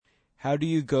How do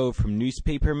you go from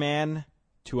newspaperman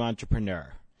to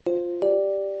entrepreneur?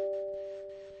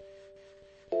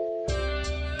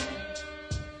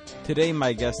 Today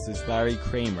my guest is Larry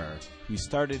Kramer, who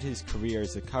started his career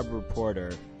as a cub reporter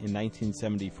in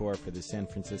 1974 for the San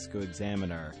Francisco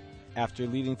Examiner. After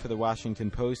leaving for the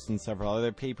Washington Post and several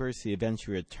other papers, he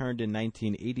eventually returned in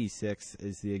 1986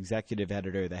 as the executive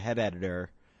editor, the head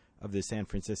editor of the San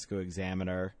Francisco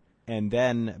Examiner. And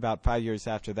then, about 5 years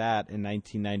after that, in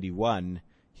 1991,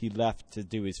 he left to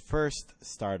do his first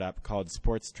startup called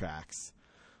Sports Tracks.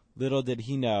 Little did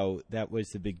he know that was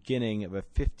the beginning of a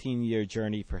 15-year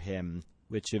journey for him,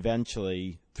 which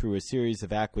eventually, through a series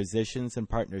of acquisitions and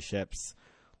partnerships,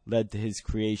 led to his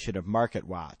creation of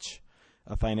MarketWatch,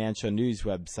 a financial news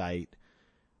website.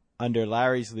 Under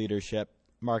Larry's leadership,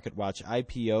 MarketWatch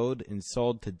IPO'd and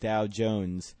sold to Dow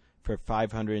Jones for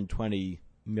 $520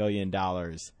 million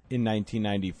in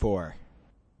 1994.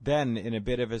 Then, in a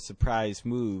bit of a surprise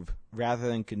move, rather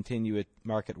than continue at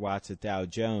MarketWatch at Dow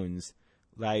Jones,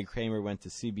 Larry Kramer went to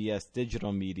CBS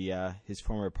Digital Media, his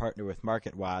former partner with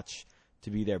MarketWatch,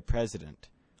 to be their president.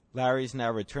 Larry's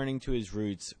now returning to his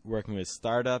roots, working with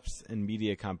startups and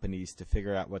media companies to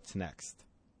figure out what's next.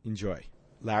 Enjoy.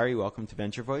 Larry, welcome to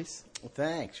Venture Voice. Well,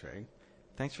 thanks, Ray.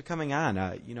 Thanks for coming on.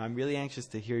 I'm really anxious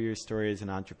to hear your story as an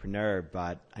entrepreneur,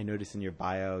 but I noticed in your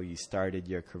bio you started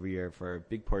your career, for a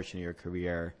big portion of your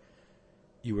career,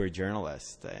 you were a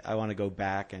journalist. I want to go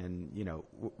back and,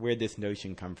 where'd this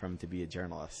notion come from to be a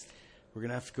journalist? We're going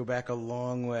to have to go back a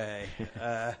long way.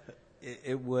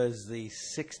 It was the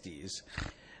 60s.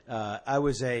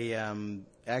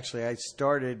 I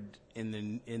started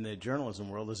in the journalism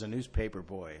world as a newspaper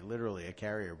boy, literally a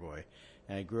carrier boy.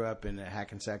 And I grew up in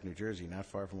Hackensack, New Jersey, not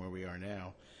far from where we are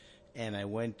now. And I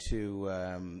went to,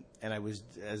 and I was,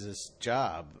 as a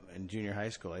job in junior high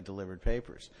school, I delivered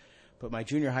papers. But my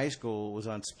junior high school was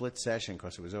on split session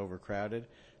because it was overcrowded.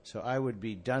 So I would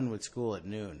be done with school at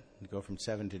noon, go from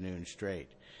 7 to noon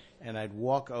straight. And I'd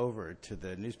walk over to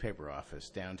the newspaper office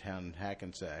downtown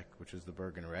Hackensack, which was the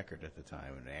Bergen Record at the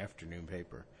time, an afternoon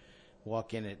paper.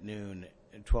 Walk in at noon,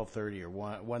 at 12:30 or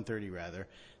 1:30 rather.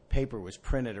 Paper was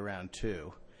printed around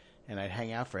 2, and I'd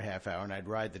hang out for a half hour, and I'd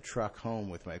ride the truck home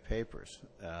with my papers.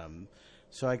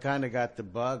 So I kind of got the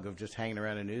bug of just hanging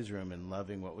around a newsroom and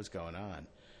loving what was going on.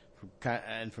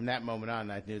 And from that moment on,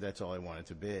 I knew that's all I wanted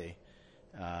to be.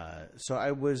 So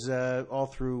I was all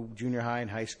through junior high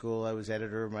and high school. I was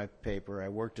editor of my paper. I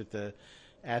worked at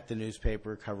the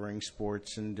newspaper covering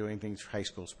sports and doing things for high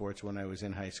school sports when I was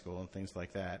in high school and things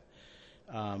like that.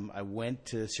 I went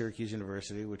to Syracuse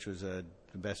University, which was the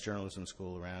best journalism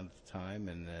school around at the time,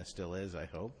 and still is, I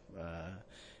hope.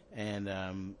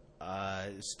 And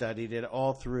studied it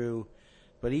all through.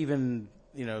 But even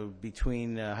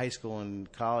between high school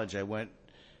and college, I went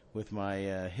with my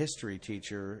history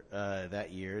teacher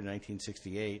that year,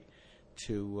 1968,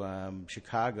 to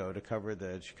Chicago to cover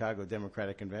the Chicago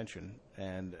Democratic Convention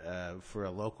and for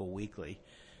a local weekly.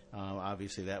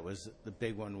 Obviously, that was the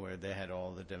big one where they had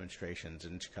all the demonstrations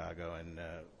in Chicago and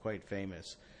quite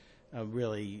famous.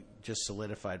 Really just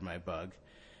solidified my bug.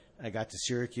 I got to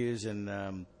Syracuse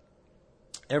and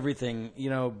everything,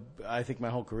 I think my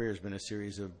whole career has been a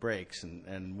series of breaks.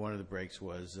 And one of the breaks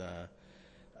was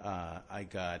I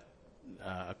got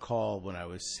a call when I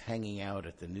was hanging out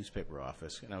at the newspaper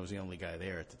office, and I was the only guy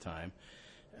there at the time,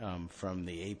 from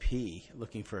the AP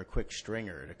looking for a quick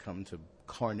stringer to come to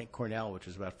Cornell, which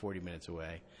was about 40 minutes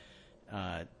away,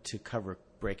 to cover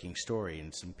breaking story.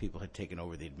 And some people had taken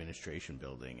over the administration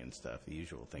building and stuff, the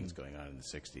usual things going on in the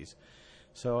 60s.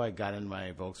 So I got in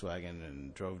my Volkswagen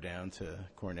and drove down to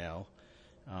Cornell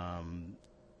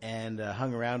and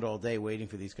hung around all day waiting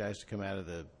for these guys to come out of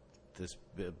this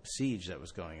siege that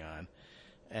was going on.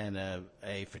 And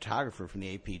a photographer from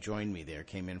the AP joined me there,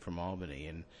 came in from Albany,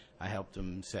 and I helped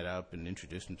him set up and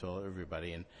introduce him to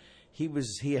everybody. And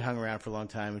he had hung around for a long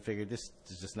time and figured this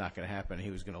is just not going to happen.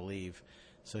 He was going to leave.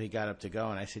 So he got up to go,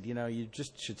 and I said, you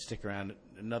just should stick around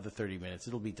another 30 minutes.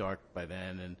 It'll be dark by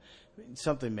then, and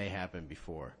something may happen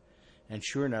before. And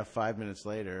sure enough, 5 minutes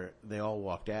later, they all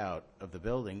walked out of the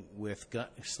building with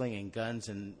slinging guns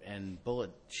and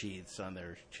bullet sheaths on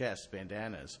their chests,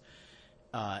 bandanas.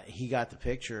 He got the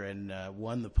picture and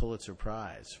won the Pulitzer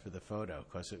Prize for the photo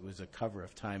because it was a cover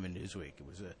of Time and Newsweek.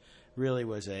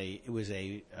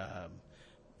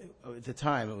 At the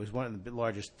time, it was one of the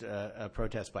largest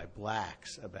protests by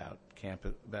blacks about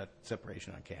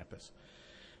separation on campus.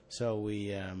 So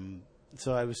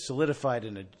so I was solidified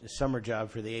in a summer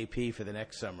job for the AP for the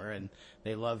next summer, and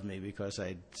they loved me because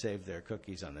I'd saved their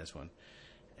cookies on this one.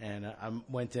 And I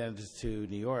went down to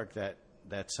New York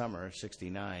that summer,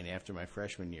 '69, after my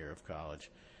freshman year of college,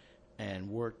 and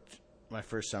worked my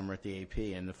first summer at the AP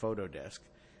in the photo desk.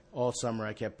 All summer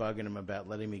I kept bugging him about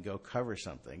letting me go cover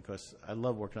something because I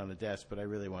love working on the desk, but I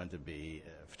really wanted to be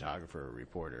a photographer, a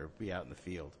reporter, be out in the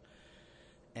field.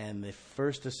 And the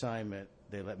first assignment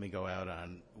they let me go out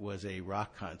on was a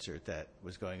rock concert that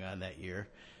was going on that year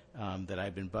that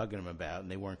I'd been bugging them about,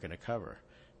 and they weren't going to cover.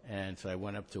 And so I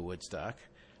went up to Woodstock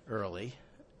early,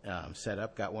 set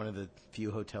up, got one of the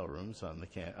few hotel rooms on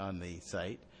the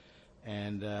site,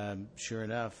 and sure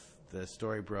enough, the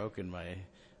story broke, and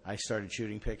I started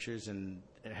shooting pictures and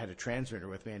had a transmitter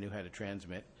with me. I knew how to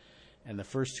transmit. And the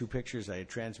first two pictures I had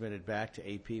transmitted back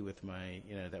to AP with my,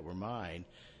 that were mine,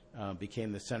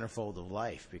 became the centerfold of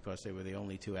Life because they were the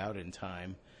only two out in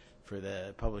time for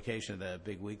the publication of the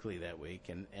big weekly that week.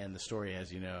 And the story,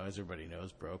 as you know, as everybody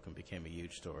knows, broke and became a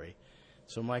huge story.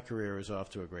 So my career was off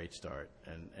to a great start.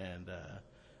 And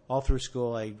all through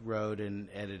school, I wrote and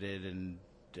edited and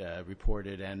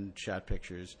reported and shot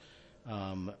pictures.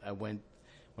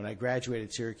 When I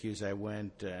graduated Syracuse, I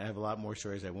have a lot more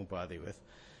stories I won't bother you with,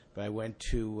 but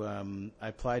I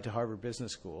applied to Harvard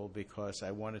Business School because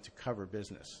I wanted to cover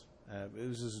business.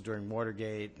 This was during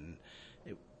Watergate, and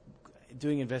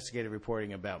doing investigative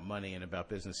reporting about money and about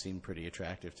business seemed pretty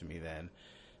attractive to me then.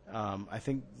 I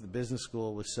think the business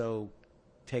school was so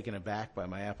taken aback by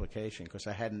my application because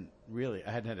I hadn't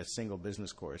had a single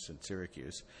business course at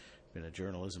Syracuse. Been a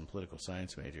journalism, political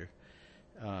science major.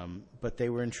 But they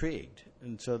were intrigued,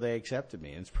 and so they accepted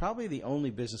me. And it's probably the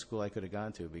only business school I could have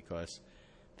gone to because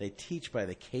they teach by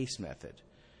the case method,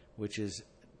 which is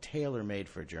tailor-made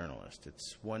for a journalist.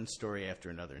 It's one story after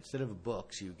another. Instead of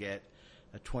books, you get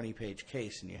a 20-page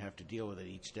case, and you have to deal with it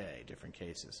each day, different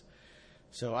cases.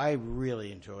 So I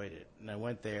really enjoyed it, and I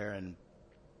went there and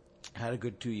had a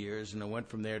good 2 years, and I went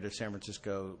from there to San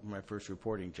Francisco, my first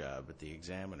reporting job at the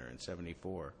Examiner in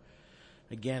 1974.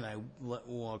 Again, I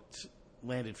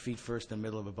landed feet first in the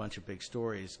middle of a bunch of big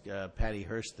stories. Patty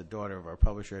Hearst, the daughter of our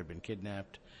publisher, had been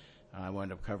kidnapped. I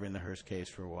wound up covering the Hearst case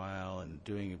for a while and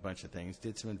doing a bunch of things.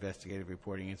 Did some investigative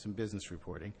reporting and some business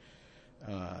reporting.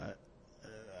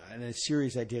 And a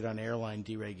series I did on airline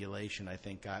deregulation, I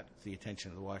think, got the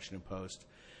attention of the Washington Post.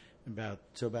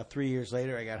 About 3 years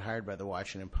later, I got hired by the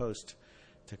Washington Post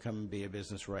to come and be a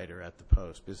business writer at the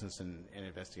Post, business and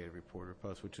investigative reporter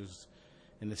Post, which was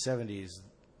in the 70s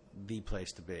the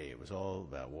place to be. It was all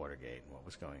about Watergate and what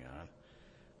was going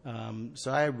on.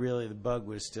 So the bug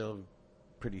was still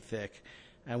pretty thick.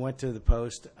 I went to the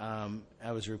Post.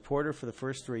 I was a reporter for the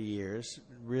first 3 years,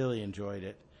 really enjoyed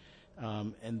it.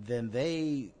 And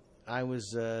then I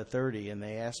was 30, and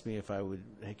they asked me if I would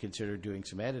consider doing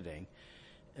some editing.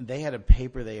 And they had a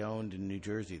paper they owned in New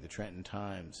Jersey, the Trenton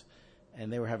Times,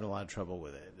 and they were having a lot of trouble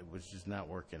with it. It was just not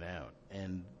working out.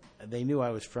 And they knew I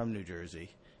was from New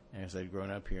Jersey, as I'd grown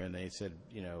up here, and they said,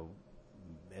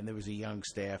 and there was a young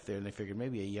staff there, and they figured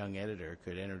maybe a young editor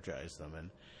could energize them.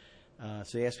 And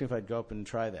so they asked me if I'd go up and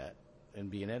try that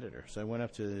and be an editor. So I went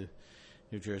up to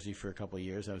New Jersey for a couple of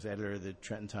years. I was editor of the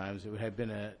Trenton Times. It had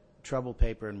been a troubled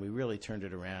paper, and we really turned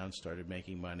it around, started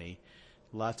making money.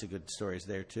 Lots of good stories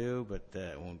there, too, but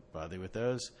I won't bother with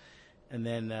those. And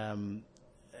then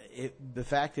the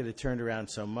fact that it turned around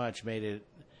so much made it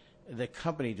the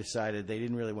company decided they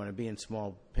didn't really want to be in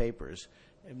small papers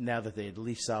now that they had at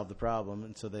least solved the problem,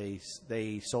 and so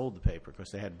they sold the paper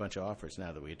because they had a bunch of offers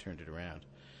now that we had turned it around.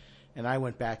 And I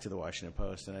went back to the Washington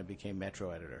Post, and I became Metro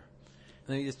editor.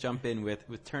 Let me just jump in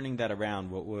with turning that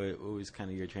around. What was kind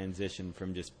of your transition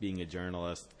from just being a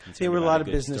journalist? There were a lot of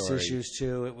business issues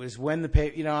too. It was when the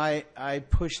paper, I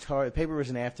pushed hard. The paper was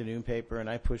an afternoon paper, and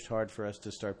I pushed hard for us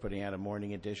to start putting out a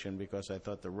morning edition because I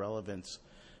thought the relevance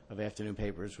of afternoon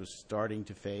papers was starting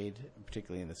to fade,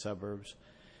 particularly in the suburbs,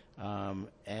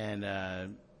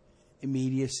 and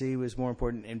immediacy was more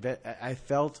important. I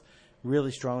felt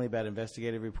really strongly about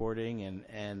investigative reporting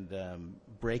and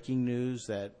breaking news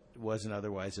that wasn't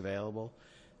otherwise available,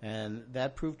 and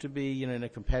that proved to be, in a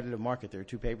competitive market. There were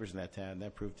two papers in that town.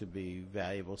 That proved to be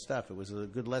valuable stuff. It was a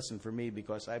good lesson for me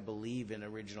because I believe in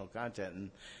original content,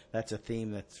 and that's a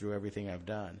theme that's through everything I've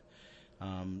done.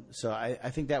 So I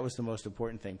think that was the most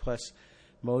important thing. Plus,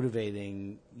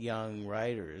 motivating young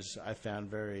writers, I found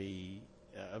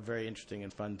a very interesting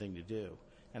and fun thing to do.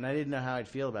 And I didn't know how I'd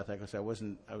feel about that because I was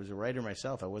a writer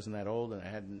myself. I wasn't that old, and I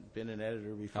hadn't been an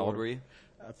editor before. How old were you?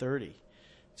 30.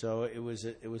 So it was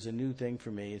a new thing for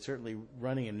me. And certainly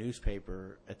running a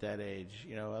newspaper at that age,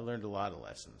 I learned a lot of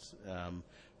lessons.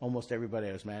 Almost everybody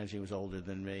I was managing was older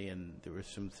than me, and there were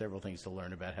several things to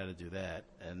learn about how to do that.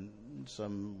 And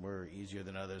some were easier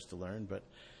than others to learn, but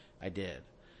I did.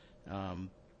 And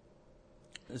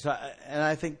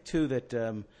I think too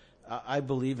that I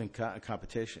believe in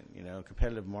competition.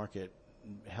 Competitive market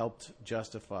helped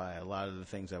justify a lot of the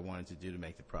things I wanted to do to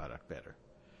make the product better.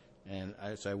 And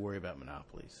so I worry about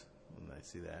monopolies when I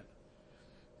see that.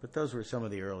 But those were some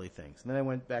of the early things. And then I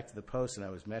went back to the Post, and I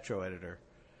was Metro editor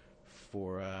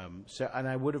and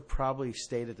I would have probably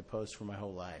stayed at the Post for my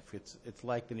whole life. It's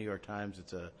like the New York Times.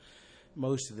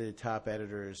 Most of the top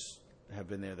editors have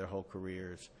been there their whole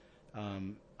careers.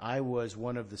 I was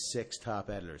one of the 6 top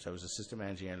editors. I was assistant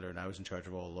managing editor, and I was in charge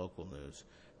of all local news.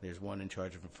 There's one in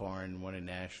charge of foreign, one in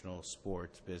national,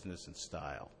 sports, business, and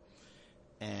style.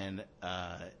 And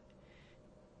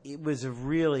it was a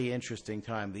really interesting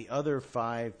time. The other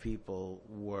 5 people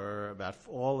were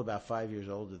all about 5 years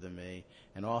older than me,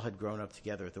 and all had grown up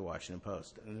together at the Washington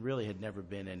Post, and really had never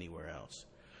been anywhere else.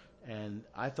 And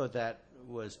I thought that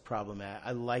was problematic.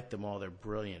 I liked them all; they're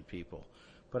brilliant people,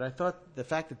 but I thought the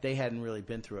fact that they hadn't really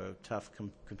been through a tough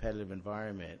competitive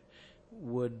environment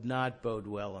would not bode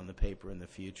well on the paper in the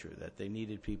future. That they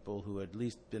needed people who had at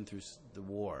least been through the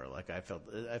war. Like I felt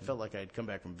like I'd come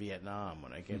back from Vietnam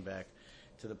when I came back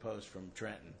to the Post from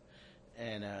Trenton,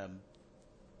 and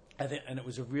and it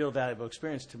was a real valuable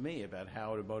experience to me about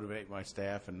how to motivate my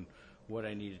staff and what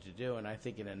I needed to do. And I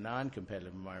think in a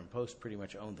non-competitive environment, Post pretty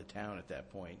much owned the town at that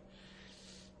point.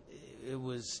 It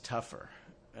was tougher.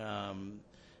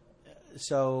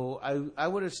 So I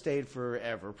would have stayed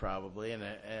forever probably, and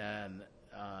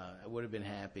I would have been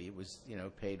happy. It was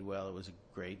paid well. It was a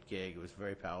great gig. It was a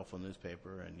very powerful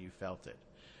newspaper, and you felt it.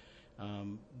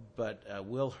 But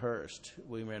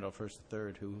William Randolph Hearst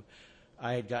III, who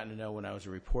I had gotten to know when I was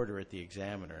a reporter at the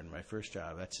Examiner in my first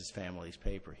job. That's his family's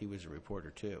paper. He was a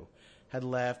reporter too. Had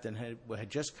left and had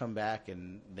just come back,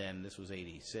 and then this was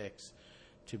 '86,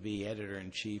 to be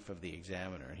editor-in-chief of the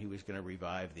Examiner, and he was going to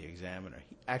revive the Examiner.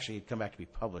 He'd come back to be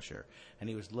publisher, and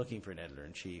he was looking for an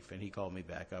editor-in-chief, and he called me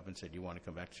back up and said, "You want to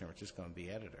come back to San Francisco and be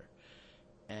editor?"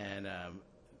 And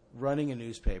running a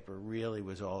newspaper really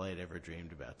was all I'd ever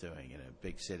dreamed about doing in a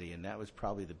big city, and that was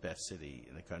probably the best city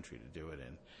in the country to do it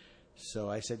in. So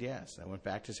I said yes. I went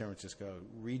back to San Francisco,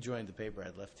 rejoined the paper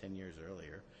I'd left 10 years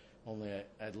earlier. Only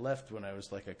I'd left when I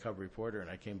was like a cub reporter, and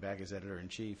I came back as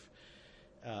editor-in-chief.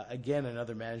 Again,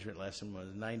 another management lesson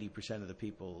was 90% of the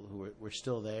people who were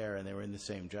still there, and they were in the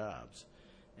same jobs.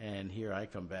 And here I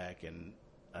come back, and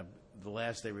the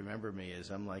last they remember me is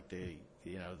I'm like the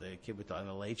kid on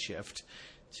the late shift,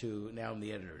 to now I'm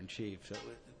the editor-in-chief. So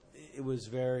it was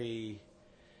very.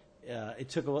 It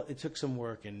took some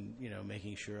work, and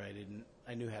making sure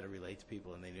I knew how to relate to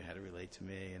people, and they knew how to relate to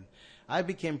me, and I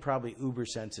became probably uber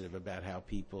sensitive about how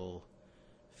people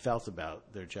felt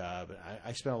about their job.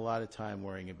 I spent a lot of time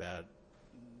worrying about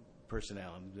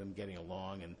personnel and them getting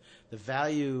along, and the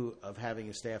value of having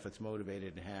a staff that's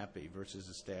motivated and happy versus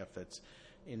a staff that's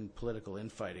in political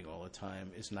infighting all the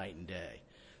time is night and day.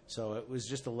 So it was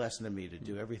just a lesson to me to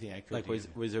do everything I could. Like,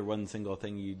 was there one single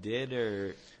thing you did,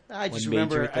 or I just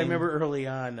remember? I remember early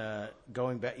on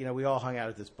going back. We all hung out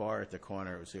at this bar at the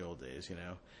corner. It was the old days,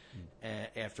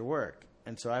 after work.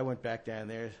 And so I went back down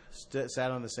there, sat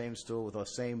on the same stool with the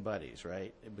same buddies.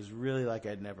 Right? It was really like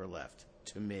I'd never left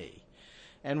to me.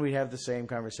 And we'd have the same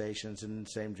conversations and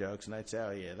same jokes. And I'd say,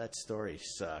 "Oh yeah, that story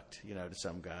sucked," to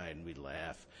some guy, and we'd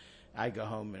laugh. I'd go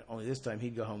home, and only this time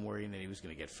he'd go home worrying that he was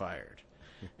going to get fired.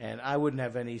 And I wouldn't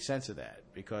have any sense of that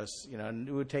because,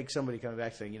 it would take somebody coming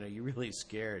back saying, "You're really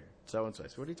scared so-and-so." I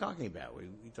said, "What are you talking about?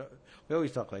 We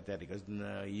always talk like that." He goes,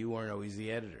 "No, you weren't always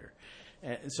the editor."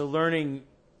 And so learning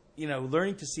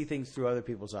to see things through other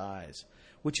people's eyes,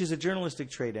 which is a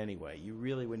journalistic trait anyway. You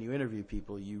really, when you interview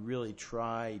people, you really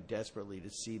try desperately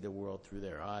to see the world through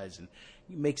their eyes, and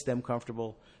it makes them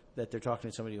comfortable that they're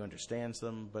talking to somebody who understands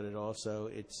them, but it also,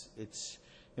 it's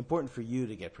important for you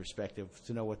to get perspective,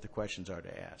 to know what the questions are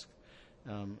to ask.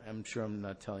 I'm sure I'm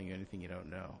not telling you anything you don't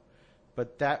know.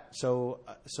 But so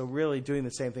really doing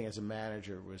the same thing as a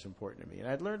manager was important to me. And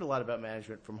I'd learned a lot about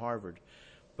management from Harvard,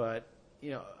 but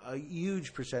a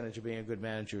huge percentage of being a good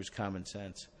manager is common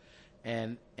sense.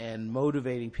 And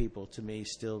motivating people, to me,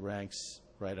 still ranks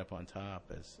right up on top,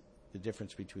 as the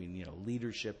difference between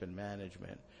leadership and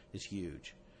management is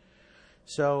huge.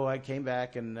 So I came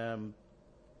back, and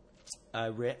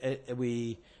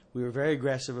we were very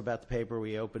aggressive about the paper.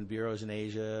 We opened bureaus in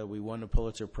Asia. We won the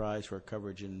Pulitzer Prize for our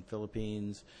coverage in the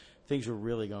Philippines. Things were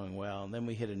really going well. And then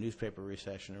we hit a newspaper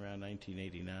recession around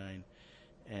 1989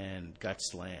 and got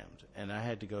slammed. And I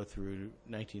had to go through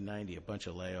 1990 a bunch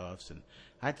of layoffs, and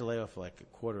I had to lay off like a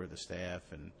quarter of the staff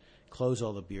and close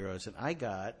all the bureaus. And I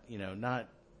got,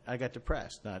 I got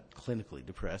depressed, not clinically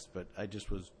depressed, but I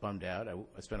just was bummed out.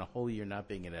 I spent a whole year not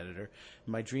being an editor.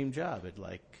 My dream job had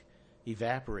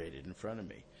evaporated in front of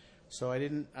me. So I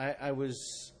didn't. I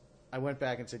went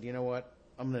back and said, you know what?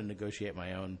 I'm going to negotiate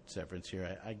my own severance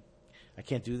here. I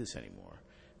can't do this anymore.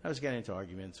 I was getting into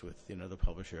arguments with the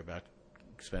publisher about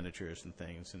expenditures and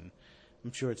things, and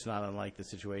I'm sure it's not unlike the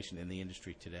situation in the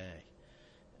industry today,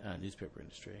 newspaper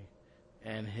industry,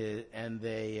 and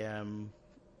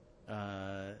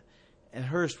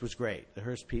Hearst was great.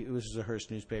 It was a Hearst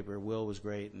newspaper. Will was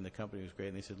great, and the company was great.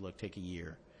 And they said, look, take a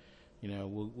year.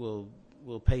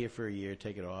 We'll pay you for a year,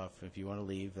 take it off. If you want to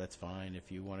leave, that's fine.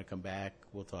 If you want to come back,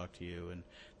 we'll talk to you. And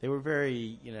they were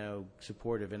very,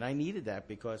 supportive. And I needed that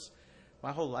because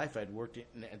my whole life I'd worked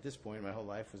at this point, my whole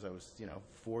life was I was,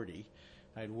 40.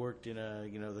 I'd worked in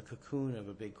the cocoon of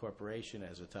a big corporation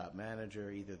as a top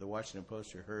manager, either the Washington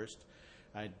Post or Hearst.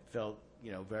 I'd felt,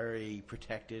 very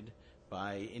protected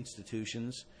by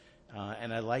institutions.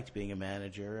 And I liked being a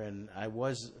manager, and I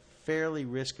was fairly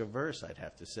risk averse, I'd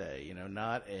have to say,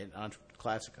 not a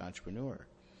classic entrepreneur.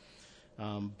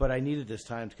 But I needed this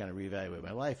time to kind of reevaluate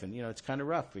my life. And, it's kind of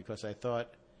rough because I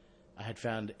thought I had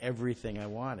found everything I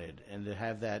wanted. And to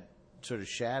have that sort of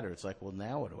shatter, it's like, well,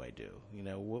 now what do I do?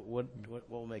 What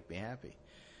will make me happy?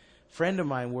 A friend of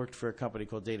mine worked for a company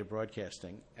called Data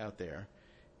Broadcasting out there,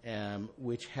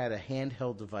 which had a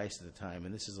handheld device at the time,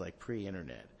 and this is like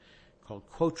pre-internet, called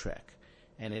Quotrek.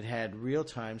 And it had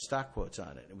real-time stock quotes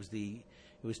on it. It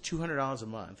was $200 a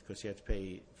month because you had to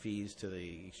pay fees to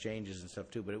the exchanges and stuff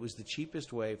too. But it was the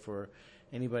cheapest way for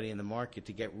anybody in the market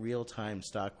to get real-time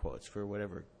stock quotes for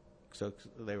whatever so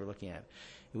they were looking at.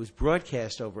 It was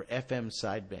broadcast over FM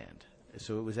sideband,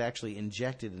 so it was actually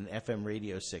injected an FM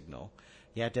radio signal.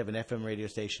 You had to have an FM radio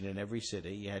station in every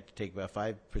city. You had to take about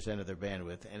 5% of their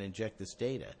bandwidth and inject this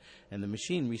data. And the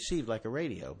machine received like a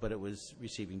radio, but it was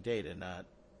receiving data, not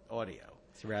audio.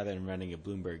 So rather than running a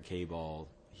Bloomberg cable,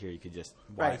 here you could just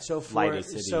light a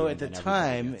city. So at the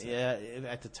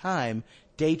time,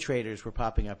 day traders were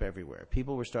popping up everywhere.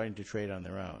 People were starting to trade on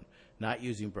their own, not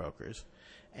using brokers,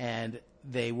 and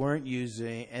they weren't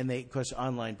using because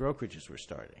online brokerages were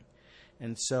starting,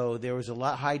 and so there was a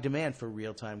high demand for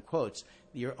real-time quotes.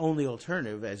 Your only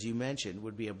alternative, as you mentioned,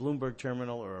 would be a Bloomberg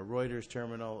terminal or a Reuters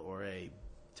terminal or a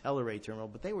Teleray terminal,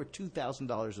 but they were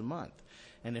 $2,000 a month,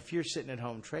 and if you're sitting at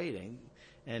home trading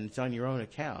and it's on your own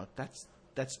account,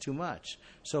 that's too much.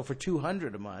 So for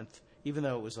 $200 a month, even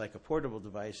though it was like a portable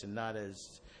device and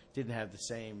didn't have the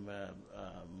same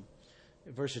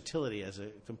versatility as a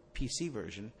PC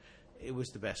version, it was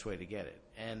the best way to get it.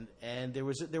 And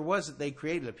they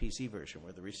created a PC version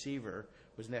where the receiver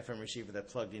was an FM receiver that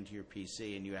plugged into your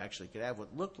PC, and you actually could have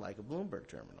what looked like a Bloomberg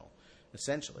terminal,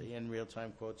 essentially, and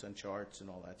real-time quotes on charts and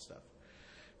all that stuff.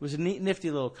 It was a nifty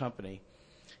little company.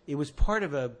 It was part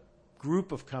of a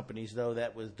group of companies, though,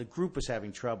 the group was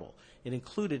having trouble. It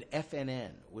included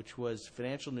FNN, which was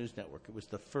Financial News Network. It was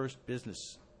the first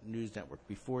business news network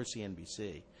before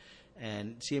CNBC.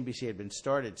 And CNBC had been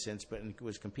started since, but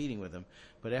was competing with them.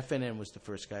 But FNN was the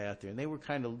first guy out there, and they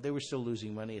were still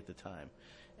losing money at the time.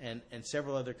 And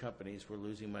several other companies were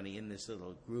losing money in this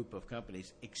little group of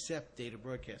companies, except Data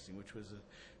Broadcasting, which was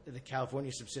the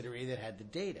California subsidiary that had the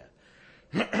data.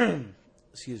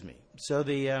 Excuse me. So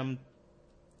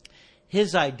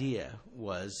his idea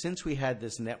was, since we had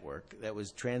this network that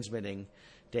was transmitting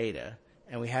data,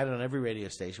 and we had it on every radio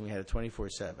station, we had it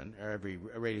 24/7, or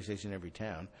a radio station in every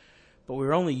town, but we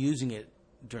were only using it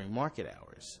during market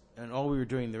hours, and all we were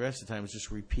doing the rest of the time was just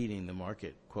repeating the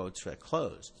market quotes that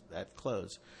closed.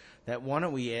 That why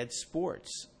don't we add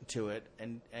sports to it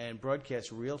and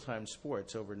broadcast real-time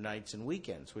sports over nights and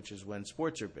weekends, which is when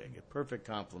sports are big, a perfect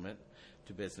complement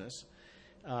to business.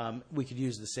 We could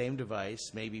use the same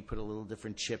device, maybe put a little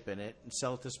different chip in it, and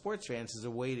sell it to sports fans as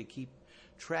a way to keep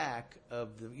track of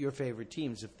your favorite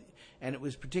teams. And it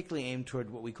was particularly aimed toward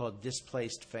what we call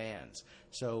displaced fans.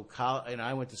 So, and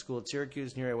I went to school at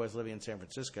Syracuse, and here I was living in San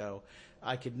Francisco.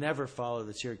 I could never follow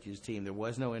the Syracuse team. There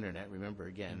was no internet. Remember,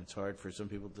 again, it's hard for some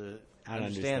people to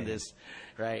understand this,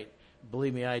 right?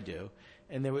 Believe me, I do.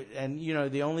 And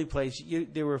the only place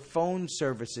there were phone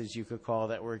services you could call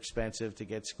that were expensive to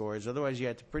get scores. Otherwise, you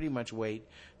had to pretty much wait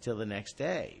till the next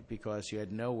day because you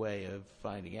had no way of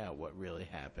finding out what really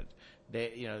happened.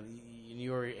 In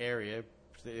your area,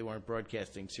 they weren't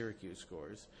broadcasting Syracuse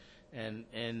scores, and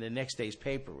the next day's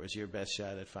paper was your best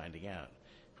shot at finding out.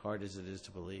 Hard as it is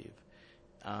to believe,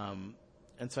 and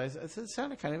so it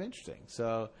sounded kind of interesting.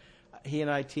 So he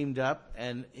and I teamed up,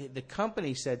 and the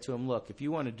company said to him, look, if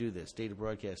you want to do this, Data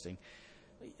Broadcasting,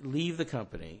 leave the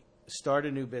company, start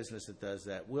a new business that does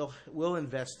that. We'll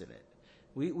invest in it.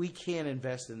 We can't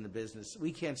invest in the business.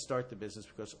 We can't start the business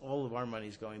because all of our money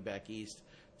is going back east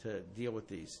to deal with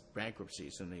these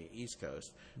bankruptcies in the East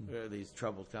Coast, these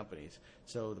troubled companies.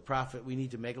 So the profit, we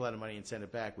need to make a lot of money and send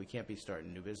it back. We can't be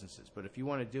starting new businesses. But if you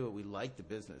want to do it, we like the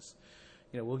business.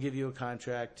 We'll give you a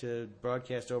contract to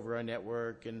broadcast over our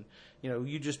network, and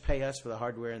you just pay us for the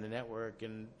hardware and the network,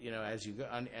 and as you go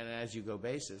on an as you go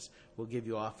basis, we'll give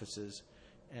you offices,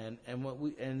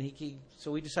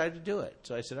 so we decided to do it.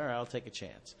 So I said, all right, I'll take a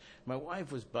chance. My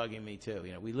wife was bugging me too.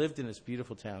 We lived in this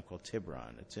beautiful town called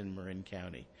Tiburon. It's in Marin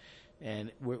County,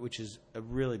 which is a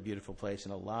really beautiful place,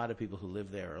 and a lot of people who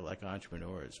live there are like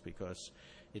entrepreneurs because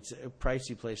it's a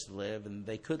pricey place to live, and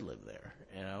they could live there,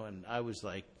 And I was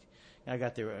like. I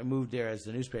moved there as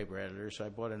the newspaper editor, so I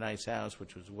bought a nice house,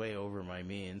 which was way over my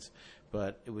means,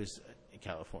 but it was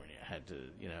California. I had to,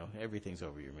 everything's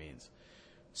over your means.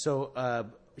 So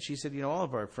she said, all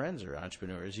of our friends are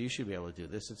entrepreneurs. You should be able to do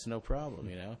this. It's no problem,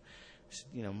 Mila,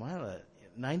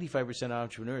 95% of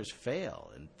entrepreneurs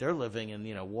fail, and they're living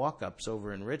in, walk-ups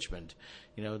over in Richmond.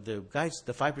 The guys,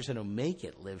 the 5% who make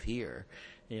it live here.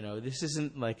 This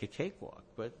isn't like a cakewalk,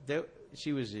 but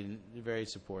she was very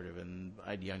supportive, and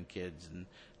I had young kids, and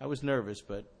I was nervous,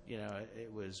 but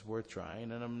it was worth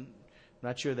trying. And I'm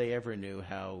not sure they ever knew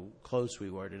how close we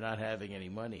were to not having any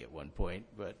money at one point,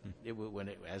 but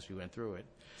as we went through it.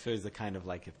 So it's the kind of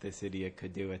like if this idiot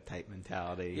could do it type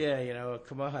mentality. Yeah,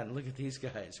 come on, look at these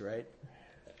guys, right?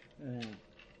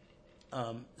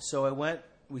 So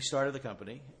we started the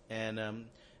company, and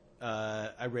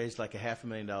I raised like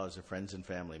 $500,000 of friends and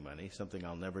family money, something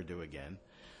I'll never do again.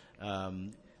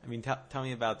 Tell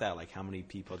me about that. Like, how many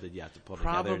people did you have to pull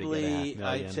together to get $500,000?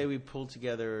 I'd say we pulled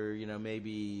together,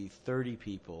 maybe 30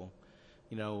 people.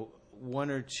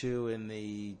 One or two in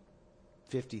the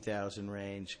 50,000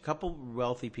 range. A couple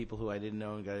wealthy people who I didn't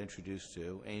know and got introduced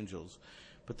to, angels.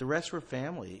 But the rest were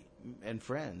family and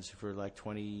friends for like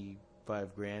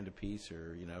 $25,000 a piece,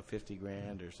 or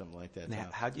 $50,000 or something like that. Now,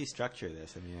 how do you structure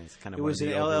this? It's kind of it was an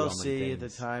LLC at the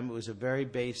time. It was a very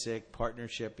basic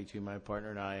partnership between my partner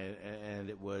and I, and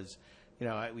it was,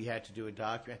 we had to do a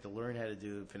document, had to learn how to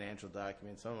do financial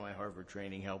documents. Some of my Harvard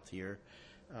training helped here.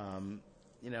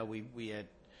 We had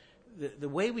the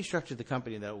way we structured the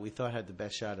company that we thought had the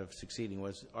best shot of succeeding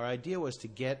was our idea was to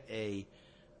get a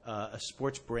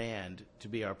sports brand to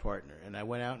be our partner. And I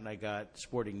went out and I got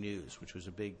Sporting News, which was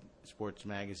a big sports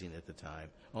magazine at the time,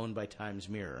 owned by Times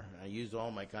Mirror. I used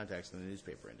all my contacts in the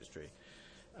newspaper industry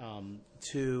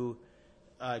to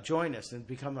join us and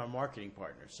become our marketing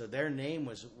partner. So their name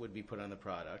would be put on the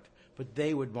product, but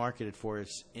they would market it for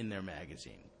us in their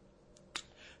magazine.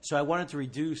 So I wanted to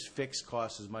reduce fixed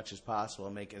costs as much as possible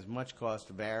and make as much cost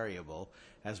variable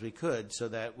as we could, so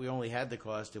that we only had the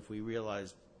cost if we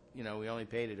realized, we only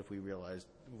paid it if we realized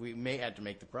we may had to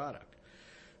make the product,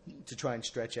 to try and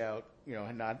stretch out,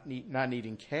 not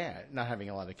needing cash, not having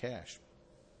a lot of cash.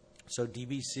 So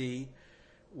DBC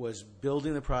was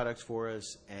building the products for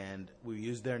us, and we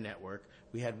used their network.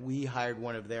 We hired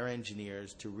one of their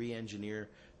engineers to re-engineer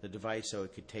the device so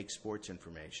it could take sports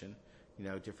information.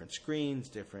 Different screens,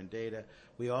 different data.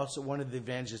 One of the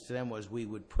advantages to them was we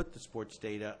would put the sports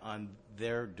data on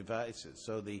their devices.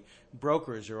 So the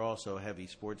brokers are also heavy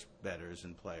sports bettors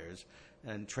and players,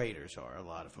 and traders are, a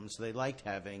lot of them. So they liked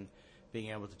being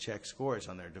able to check scores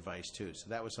on their device too. So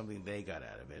that was something they got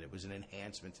out of it. It was an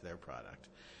enhancement to their product.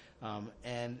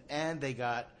 And they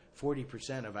got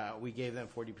 40% we gave them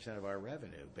 40% of our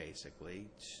revenue, basically,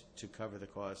 to cover the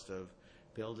cost of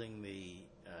building the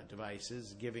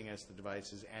devices, giving us the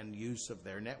devices, and use of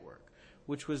their network,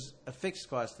 which was a fixed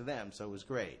cost to them, so it was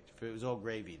great. It was all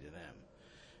gravy to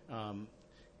them.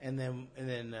 And then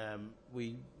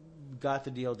we got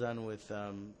the deal done with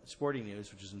Sporting News,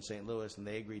 which is in St. Louis, and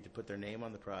they agreed to put their name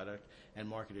on the product and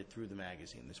market it through the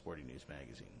magazine, the Sporting News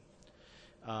magazine.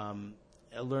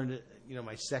 I learned,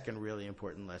 my second really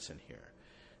important lesson here.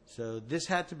 So this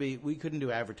had to be, we couldn't do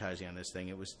advertising on this thing.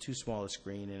 It was too small a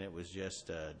screen, and it was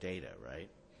just data, right?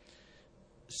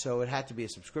 So it had to be a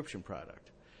subscription product.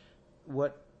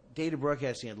 What data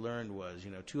broadcasting had learned was,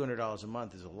 $200 a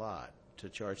month is a lot to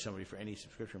charge somebody for any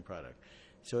subscription product.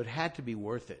 So it had to be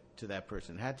worth it to that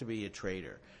person. It had to be a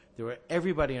trader.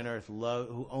 Everybody on earth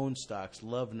who owns stocks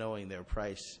loved knowing their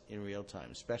price in real time,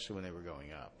 especially when they were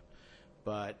going up.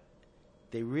 But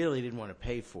they really didn't want to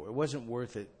pay for it. It wasn't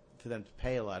worth it for them to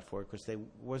pay a lot for it because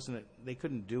they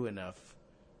couldn't do enough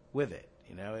with it.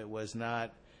 It was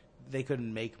not, they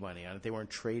couldn't make money on it. They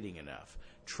weren't trading enough.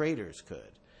 Traders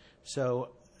could. So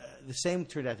the same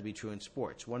turned out to be true in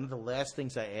sports. One of the last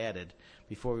things I added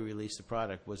before we released the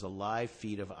product was a live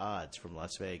feed of odds from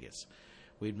Las Vegas.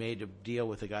 We'd made a deal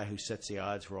with a guy who sets the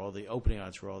odds for all the opening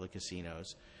odds for all the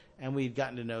casinos, and we'd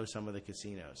gotten to know some of the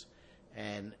casinos.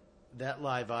 And that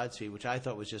live odds feed, which I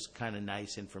thought was just kind of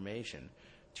nice information,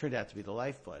 turned out to be the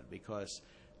lifeblood, because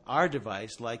our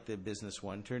device, like the business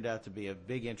one, turned out to be a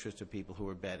big interest of people who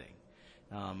were betting.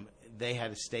 They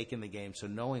had a stake in the game, so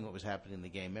knowing what was happening in the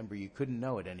game, remember, you couldn't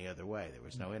know it any other way. There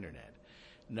was no internet.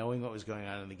 Knowing what was going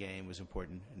on in the game was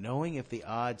important. Knowing if the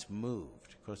odds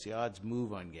moved, because the odds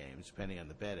move on games depending on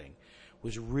the betting,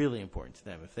 was really important to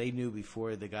them. If they knew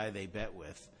before the guy they bet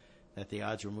with that the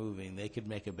odds were moving, they could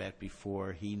make a bet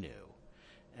before he knew.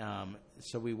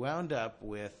 So we wound up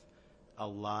with a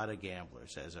lot of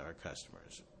gamblers as our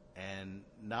customers, and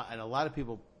a lot of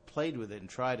people played with it and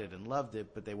tried it and loved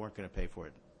it, but they weren't going to pay for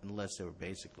it unless they were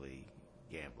basically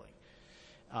gambling.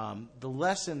 The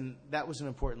lesson, that was an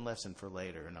important lesson for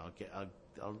later, and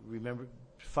I'll remember,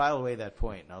 file away that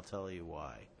point, and I'll tell you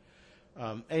why.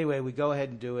 Anyway, we go ahead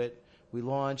and do it. We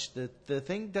launched. The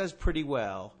thing does pretty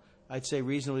well. I'd say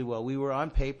reasonably well. We were on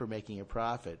paper making a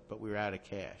profit, but we were out of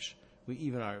cash.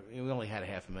 We only had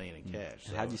 $500,000 in cash.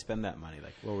 So. How did you spend that money?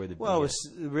 Like, what were the? Well,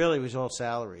 it was all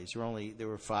salaries. There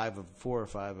were 4 or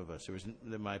 5 of us. There was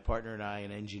my partner and I,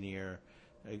 an engineer,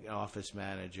 an office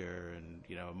manager, and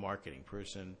a marketing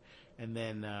person, and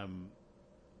then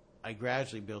I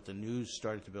gradually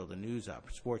started to build a news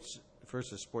sports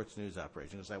news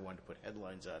operation, because I wanted to put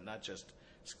headlines on, not just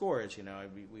scores.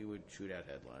 We would shoot out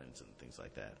headlines and things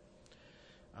like that.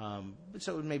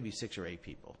 So it was maybe 6 or 8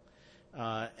 people.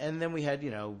 And then we had,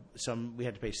 we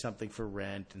had to pay something for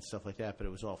rent and stuff like that, but it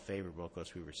was all favorable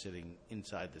because we were sitting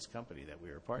inside this company that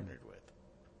we were partnered with.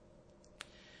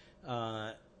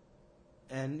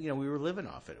 And we were living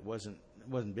off it. It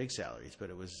wasn't big salaries, but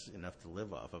it was enough to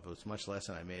live off of. It was much less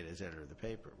than I made as editor of the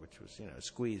paper, which was, a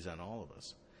squeeze on all of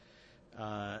us.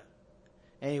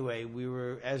 Anyway,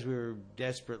 as we were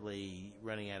desperately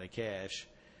running out of cash,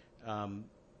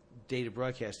 Data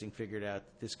Broadcasting figured out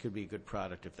this could be a good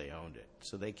product if they owned it.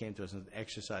 So they came to us and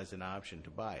exercised an option to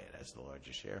buy it as the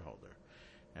largest shareholder.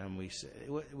 And we said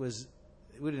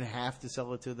we didn't have to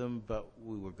sell it to them, but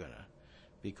we were gonna,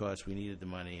 because we needed the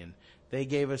money. And they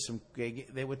gave us some.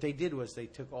 What they did was they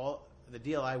took all the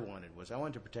deal I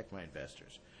wanted to protect my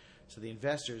investors. So the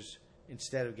investors,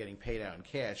 instead of getting paid out in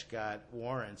cash, got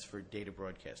warrants for Data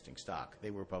Broadcasting stock.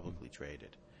 They were publicly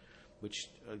traded, which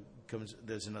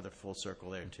there's another full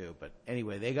circle there too. But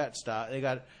anyway, they got stock. They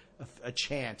got a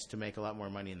chance to make a lot more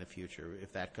money in the future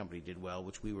if that company did well,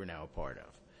 which we were now a part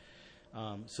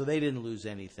of. So they didn't lose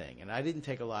anything, and I didn't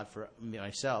take a lot for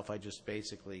myself. I just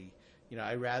basically,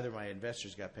 I rather my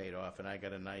investors got paid off, and I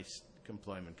got a nice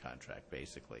employment contract,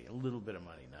 basically a little bit of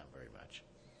money, not very much.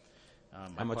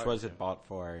 How much was it bought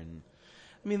for? And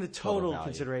the total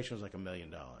consideration was like $1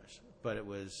 million, but it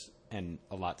was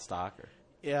a lot stock. Or?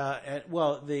 Yeah,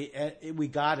 we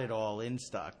got it all in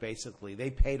stock. Basically, they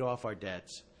paid off our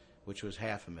debts, which was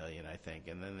 $500,000, I think,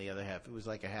 and then the other half, it was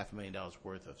like $500,000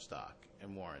 worth of stock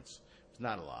and warrants. It was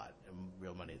not a lot,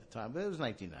 real money at the time, but it was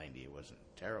 1990. It wasn't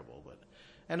terrible,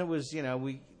 and it was,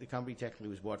 the company technically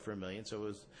was bought for $1 million, so it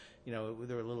was,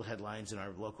 there were little headlines in our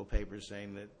local papers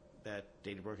saying that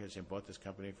Data Broadcasting bought this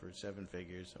company for 7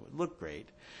 figures. So it looked great,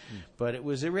 but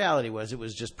the reality was it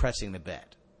was just pressing the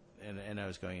bet. And I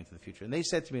was going into the future. And they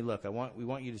said to me, look, we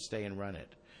want you to stay and run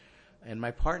it. And my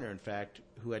partner, in fact,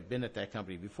 who had been at that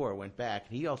company before, went back,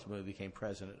 and he ultimately became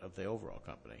president of the overall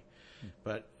company.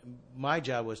 But my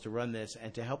job was to run this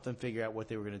and to help them figure out what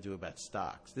they were going to do about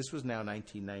stocks. This was now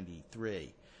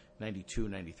 1993, 92,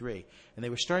 93. And they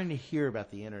were starting to hear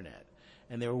about the Internet.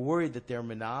 And they were worried that their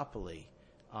monopoly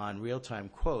on real-time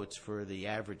quotes for the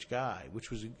average guy,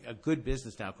 which was a good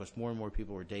business now because more and more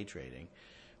people were day trading,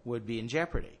 would be in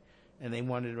jeopardy. And they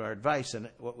wanted our advice on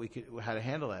how to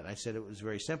handle that. And I said it was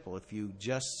very simple. If you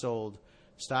just sold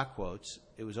stock quotes,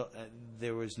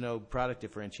 there was no product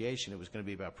differentiation. It was going to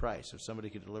be about price. If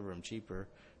somebody could deliver them cheaper,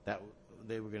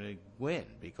 they were going to win,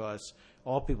 because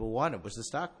all people wanted was the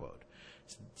stock quote.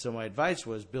 So my advice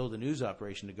was build a news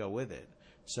operation to go with it.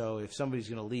 So if somebody's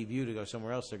going to leave you to go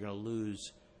somewhere else, they're going to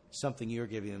lose something you're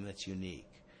giving them that's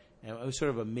unique. And it was sort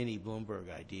of a mini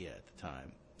Bloomberg idea at the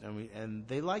time. And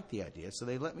they liked the idea, so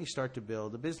they let me start to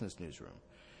build a business newsroom.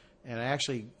 And I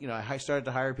actually, I started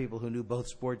to hire people who knew both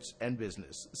sports and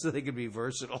business, so they could be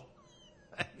versatile.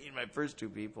 My first 2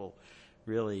 people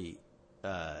really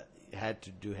had to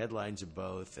do headlines of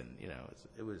both, and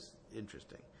it was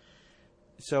interesting.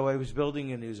 So I was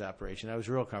building a news operation. I was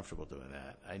real comfortable doing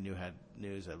that. I had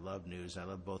news. I loved news. I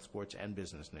loved both sports and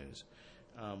business news.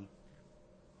 And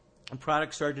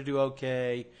products started to do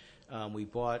okay. We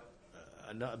bought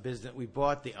business. We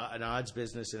bought an odds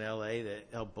business in L.A. that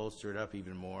helped bolster it up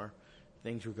even more.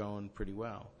 Things were going pretty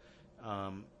well.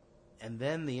 And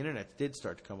then the internet did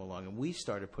start to come along, and we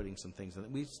started putting some things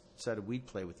in. We decided we'd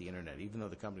play with the internet, even though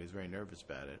the company was very nervous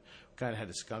about it. We kind of had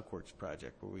a Skunkworks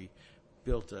project where we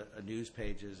built a news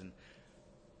pages, and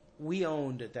we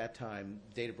owned at that time,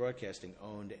 Data Broadcasting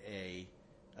owned a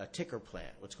ticker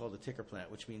plant, what's called a ticker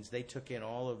plant, which means they took in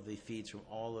all of the feeds from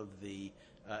all of the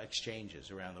exchanges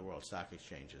around the world, stock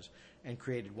exchanges, and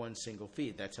created one single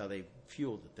feed. That's how they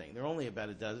fueled the thing. There are only about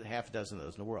half a dozen of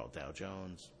those in the world. Dow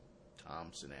Jones,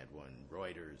 Thomson had one,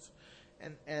 Reuters.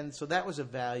 And so that was a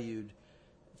valued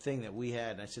thing that we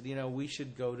had. And I said, we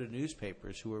should go to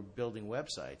newspapers who are building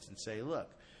websites and say, look,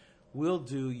 we'll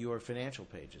do your financial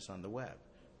pages on the web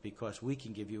because we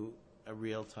can give you a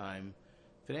real-time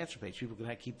financial page. People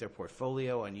can keep their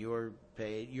portfolio on your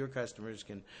page. Your customers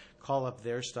can call up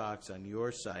their stocks on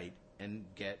your site and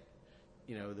get,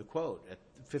 the quote at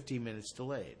 15 minutes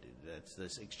delayed. That's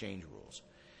this exchange rules.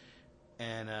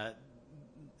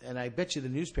 And I bet you the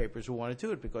newspapers will want to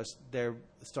do it because they're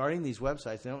starting these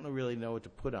websites. They don't really know what to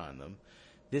put on them.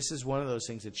 This is one of those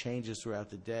things that changes throughout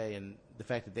the day, and the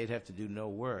fact that they'd have to do no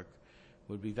work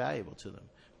would be valuable to them.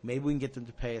 Maybe we can get them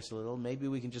to pay us a little. Maybe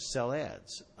we can just sell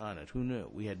ads on it. Who knew?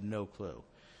 We had no clue.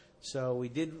 So we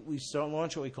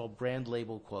launched what we call brand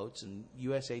label quotes, and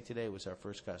USA Today was our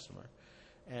first customer.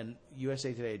 And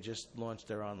USA Today had just launched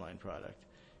their online product.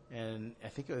 And I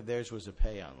think theirs was a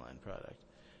pay online product.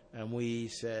 And we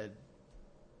said,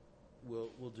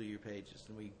 we'll do your pages.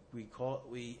 And we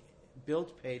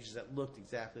built pages that looked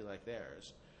exactly like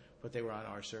theirs, but they were on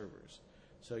our servers.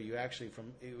 So you actually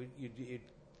you'd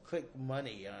click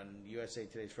money on USA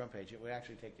Today's front page, it would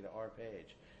actually take you to our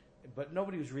page. But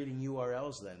nobody was reading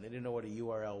URLs then. They didn't know what a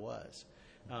URL was.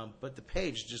 But the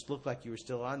page just looked like you were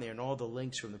still on there, and all the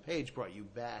links from the page brought you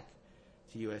back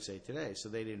to USA Today. So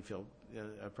they didn't feel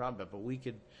a problem about it. But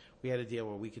we had a deal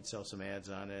where we could sell some ads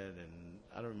on it, and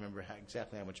I don't remember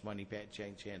exactly how much money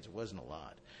changed hands. It wasn't a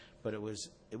lot, but it was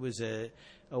a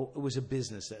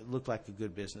business that looked like a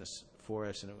good business for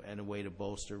us and a way to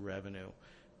bolster revenue.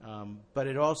 But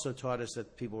it also taught us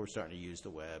that people were starting to use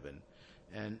the web,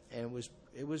 and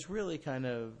it was really kind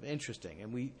of interesting.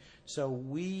 And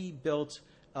we built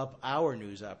up our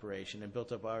news operation and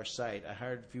built up our site. I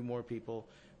hired a few more people.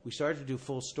 We started to do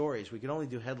full stories. We could only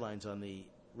do headlines on the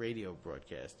radio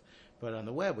broadcast, but on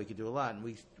the web we could do a lot.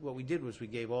 And what we did was we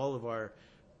gave all of our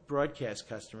broadcast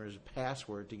customers a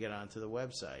password to get onto the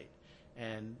website,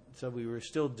 and so we were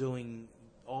still doing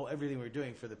everything we were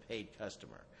doing for the paid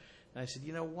customer. And I said,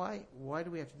 why do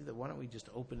we have to do that? Why don't we just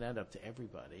open that up to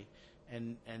everybody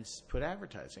and put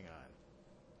advertising on?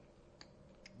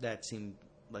 That seemed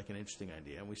like an interesting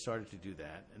idea, and we started to do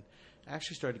that, and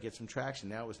actually started to get some traction.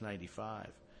 Now it was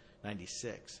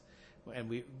 96, and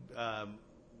we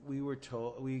were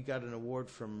told we got an award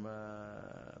from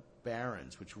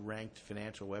Barron's, which ranked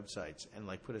financial websites and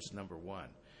put us number one.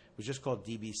 It was just called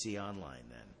DBC Online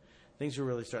then. Things were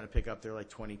really starting to pick up. There were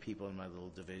 20 people in my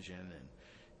little division,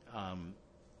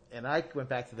 and I went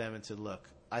back to them and said, look,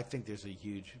 I think there's a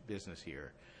huge business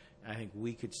here. I think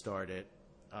we could start it.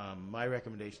 My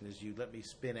recommendation is you let me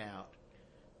spin out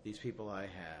these people I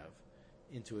have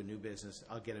into a new business.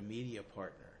 I'll get a media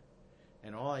partner.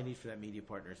 And all I need for that media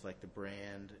partner is the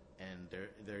brand and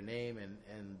their name and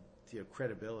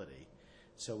credibility,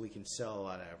 so we can sell a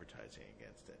lot of advertising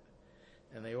against it.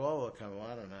 And they all will come, well,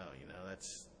 I don't know,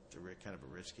 that's kind of a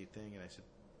risky thing. And I said,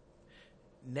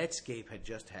 Netscape had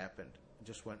just happened,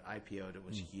 just went IPO'd. It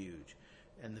was huge,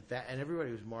 and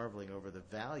everybody was marveling over the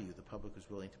value the public was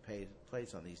willing to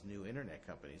place on these new internet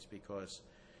companies, because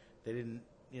they didn't.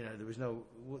 The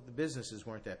businesses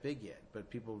weren't that big yet, but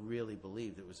people really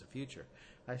believed it was the future.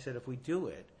 I said, if we do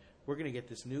it, we're going to get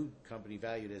this new company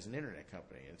valued as an internet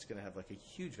company, and it's going to have a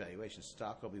huge valuation.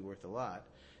 Stock will be worth a lot.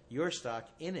 Your stock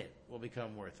in it will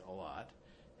become worth a lot,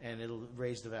 and it'll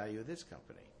raise the value of this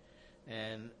company.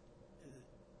 And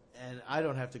I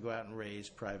don't have to go out and raise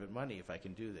private money if I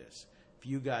can do this. If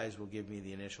you guys will give me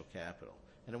the initial capital,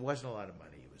 and it wasn't a lot of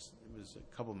money. It was a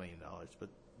couple $1 million, but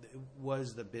it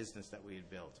was the business that we had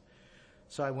built.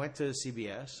 So I went to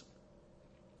CBS,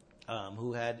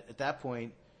 who had, at that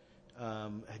point,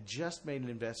 had just made an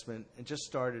investment and just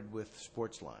started with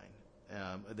Sportsline.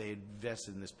 They had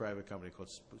invested in this private company called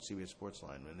CBS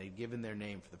Sportsline, and they'd given their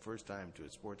name for the first time to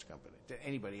a sports company, to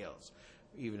anybody else,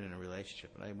 even in a relationship.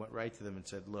 And I went right to them and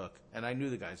said, look, and I knew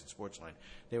the guys at Sportsline.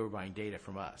 They were buying data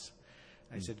from us.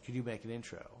 I said, could you make an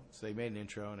intro? So they made an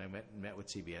intro, and I met with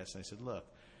CBS, and I said, look,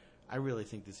 I really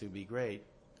think this would be great.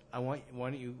 Why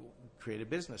don't you create a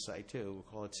business site too? We'll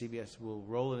call it CBS. We'll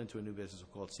roll it into a new business.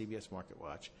 We'll call it CBS Market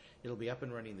Watch. It'll be up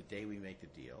and running the day we make the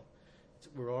deal,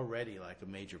 we're already like a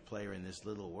major player in this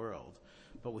little world,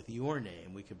 but with your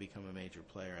name, we could become a major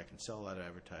player. I can sell a lot of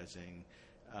advertising.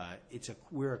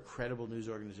 We're a credible news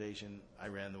organization. I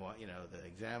ran the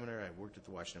Examiner. I worked at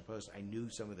the Washington Post. I knew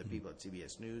some of the people at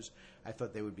CBS News. I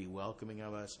thought they would be welcoming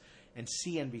of us. And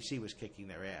CNBC was kicking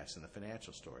their ass in the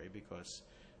financial story because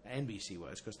NBC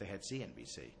was, because they had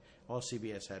CNBC. All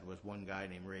CBS had was one guy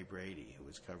named Ray Brady who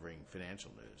was covering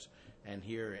financial news. And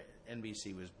here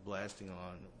NBC was blasting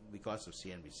on, because of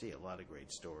CNBC, a lot of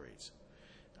great stories.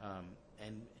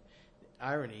 And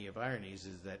irony of ironies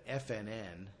is that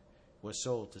FNN was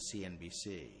sold to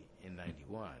CNBC in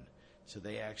 '91, so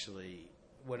they actually,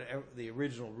 whatever the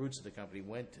original roots of the company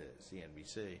went to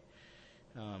CNBC,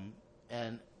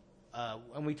 and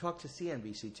we talked to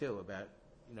CNBC too about,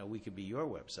 we could be your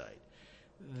website.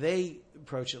 They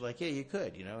approached it like, yeah, you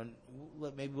could, and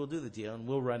maybe we'll do the deal and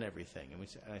we'll run everything. And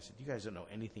I said, you guys don't know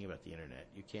anything about the internet.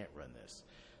 You can't run this.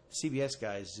 The CBS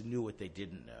guys knew what they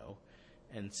didn't know,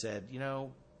 and said,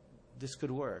 this could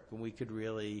work, and we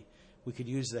could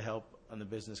use the help on the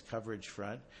business coverage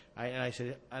front. I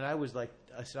said,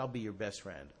 I'll be your best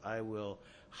friend. I will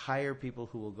hire people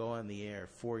who will go on the air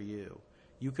for you.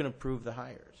 You can approve the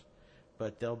hires,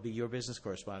 but they'll be your business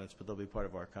correspondents, but they'll be part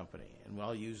of our company, and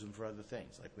I'll use them for other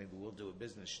things. Like maybe we'll do a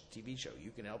business TV show.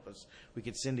 You can help us. We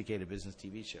could syndicate a business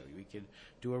TV show. We could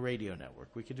do a radio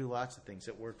network. We could do lots of things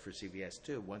that work for CBS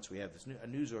too. Once we have a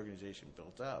news organization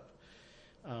built up,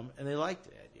 and they liked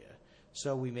the idea.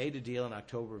 So we made a deal in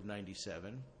October of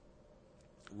 '97,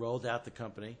 rolled out the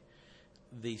company.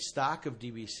 The stock of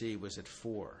DBC was at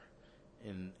 4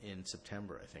 in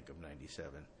September, I think, of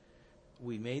 '97.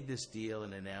 We made this deal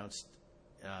and announced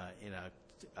in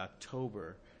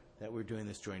October that we're doing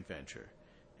this joint venture,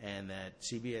 and that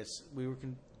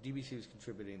DBC was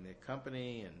contributing the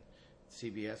company, and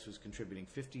CBS was contributing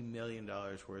 $50 million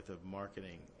worth of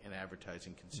marketing and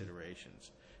advertising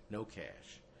considerations, no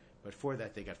cash. But for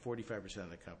that, they got 45%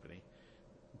 of the company.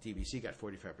 DBC got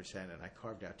 45%, and I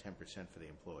carved out 10% for the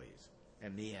employees,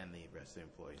 and the rest of the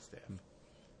employee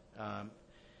staff.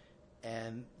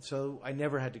 And so I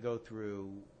never had to go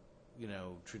through,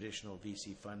 traditional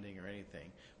VC funding or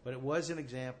anything. But it was an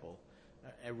example,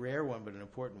 a rare one, but an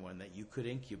important one, that you could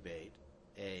incubate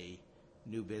a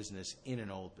new business in an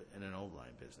old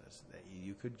line business. That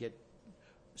you could get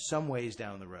some ways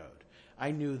down the road.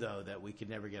 I knew, though, that we could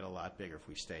never get a lot bigger if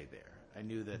we stayed there. I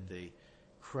knew that the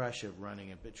crush of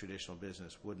running a traditional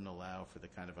business wouldn't allow for the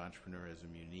kind of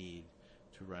entrepreneurism you need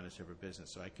to run a separate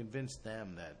business. So I convinced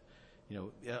them that,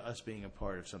 us being a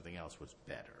part of something else was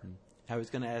better. I was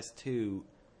going to ask, too,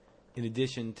 in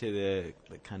addition to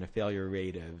the kind of failure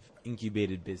rate of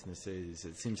incubated businesses,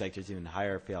 it seems like there's even a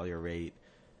higher failure rate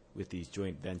with these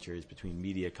joint ventures between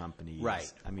media companies.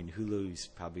 Right. I mean, Hulu's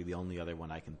probably the only other one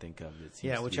I can think of that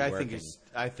seems to be which working.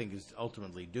 I think is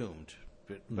ultimately doomed.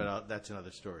 But that's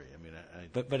another story. I mean,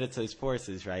 but it's those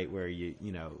forces, right, where the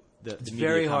it's media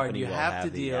very hard. company You will have to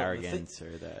the deal arrogance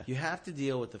or the. You have to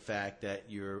deal with the fact that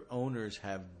your owners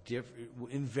have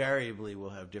invariably will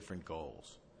have different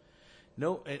goals.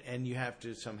 And you have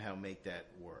to somehow make that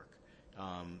work.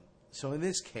 So in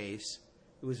this case,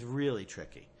 it was really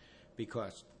tricky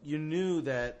because you knew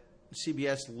that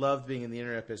CBS loved being in the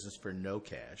internet business for no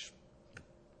cash.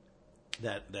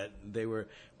 That they were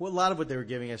a lot of what they were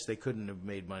giving us they couldn't have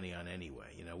made money on anyway.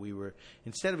 We were,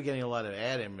 instead of getting a lot of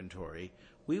ad inventory,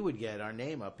 we would get our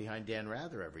name up behind Dan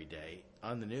Rather every day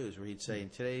on the news where he'd say in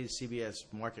today's CBS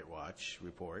Market Watch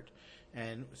report,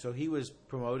 and so he was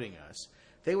promoting us.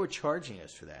 They were charging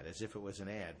us for that as if it was an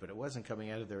ad, but it wasn't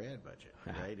coming out of their ad budget,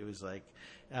 right? It was like,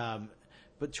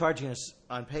 but charging us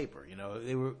on paper.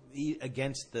 They were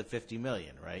against the $50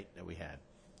 million, right, that we had.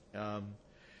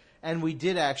 And we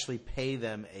did actually pay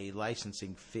them a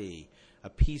licensing fee,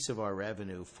 a piece of our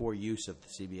revenue for use of the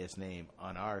CBS name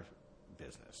on our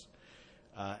business.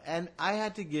 And I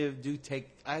had to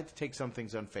take some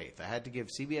things on faith. I had to give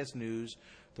CBS News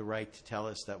the right to tell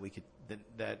us that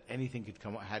that anything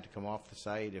had to come off the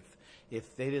site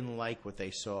if they didn't like what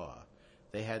they saw.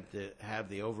 They had to have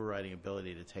the overriding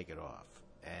ability to take it off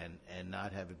and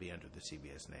not have it be under the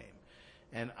CBS name.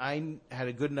 And I had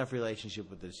a good enough relationship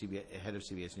with the head of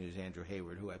CBS News, Andrew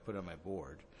Hayward, who I put on my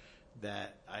board,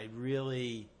 that I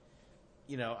really,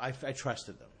 I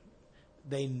trusted them.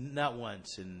 They not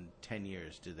once in 10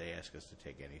 years did they ask us to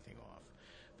take anything off.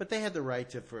 But they had the right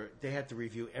they had to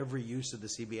review every use of the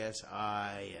CBS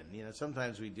I, and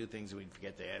sometimes we'd do things and we'd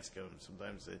forget to ask them.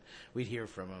 Sometimes we'd hear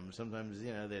from them. Sometimes they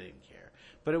didn't care.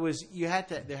 But it was there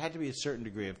had to be a certain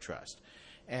degree of trust,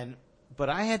 but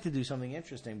I had to do something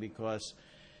interesting because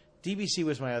DBC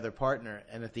was my other partner,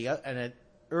 and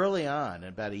early on,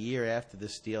 about a year after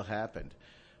this deal happened,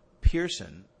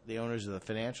 Pearson, the owners of the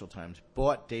Financial Times,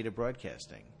 bought Data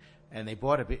Broadcasting. And they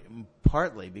bought it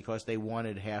partly because they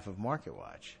wanted half of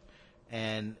MarketWatch.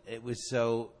 And it was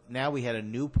so, now we had a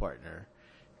new partner,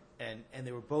 and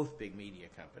they were both big media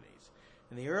companies.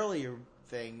 In the earlier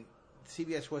thing,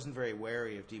 CBS wasn't very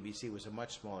wary of DBC. It was a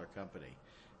much smaller company.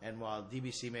 And while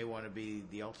DBC may want to be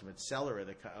the ultimate seller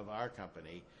of our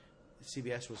company,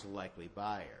 CBS was a likely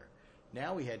buyer.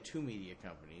 Now we had two media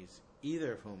companies,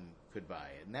 either of whom could buy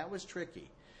it, and that was tricky.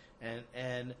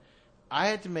 And I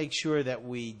had to make sure that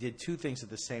we did two things at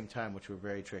the same time, which were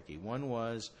very tricky. One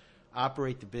was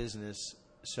operate the business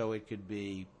so it could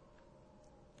be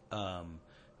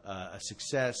a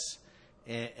success.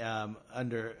 Use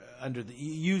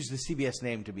the CBS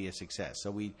name to be a success.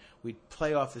 So we'd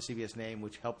play off the CBS name,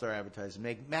 which helped our advertisers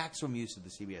make maximum use of the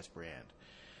CBS brand.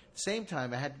 At the same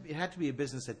time, it had to be a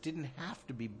business that didn't have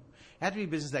to be. It had to be a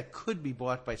business that could be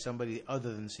bought by somebody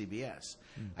other than CBS.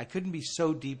 I couldn't be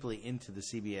so deeply into the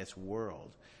CBS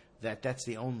world that that's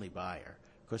the only buyer,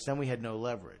 because then we had no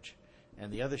leverage,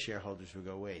 and the other shareholders would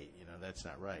go, "Wait, that's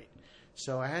not right."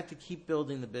 So I had to keep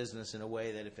building the business in a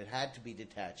way that if it had to be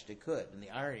detached, it could. And the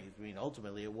irony,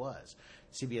 ultimately it was.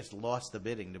 CBS lost the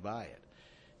bidding to buy it.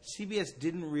 CBS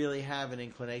didn't really have an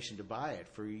inclination to buy it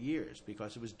for years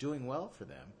because it was doing well for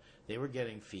them. They were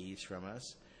getting fees from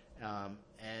us.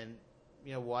 And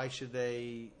why should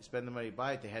they spend the money to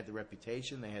buy it? They had the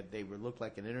reputation. They looked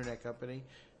like an internet company.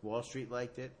 Wall Street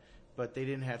liked it. But they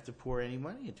didn't have to pour any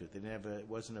money into it. It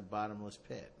wasn't a bottomless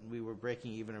pit. We were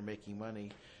breaking even or making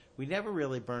money. We never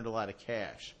really burned a lot of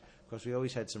cash because we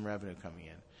always had some revenue coming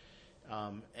in.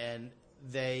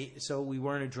 So we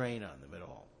weren't a drain on them at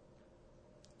all.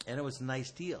 And it was a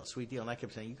nice deal, sweet deal. And I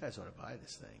kept saying, "You guys ought to buy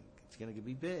this thing. It's going to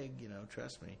be big,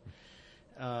 trust me."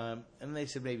 And they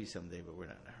said, "Maybe someday, but we're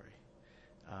not in a hurry."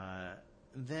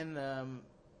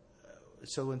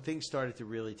 So when things started to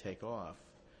really take off,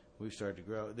 we started to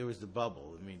grow. There was the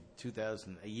bubble.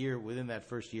 2000, a year within that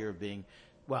first year of being,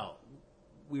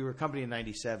 we were a company in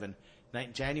 97.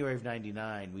 January of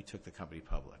 99, we took the company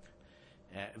public.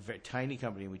 A very tiny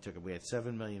company. We had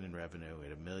 $7 million in revenue. We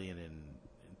had $1 million in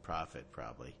profit,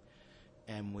 probably,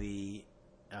 and we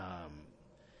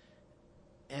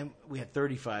had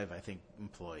 35, I think,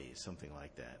 employees, something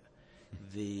like that.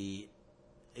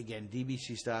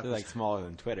 DBC stock was like smaller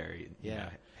than Twitter,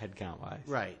 headcount wise,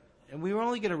 right? And we were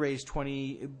only going to raise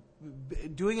 20.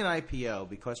 Doing an IPO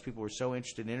because people were so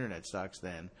interested in internet stocks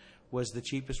then was the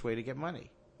cheapest way to get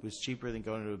money. It was cheaper than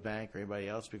going to a bank or anybody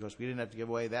else because we didn't have to give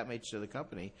away that much to the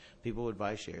company. People would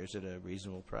buy shares at a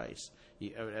reasonable price,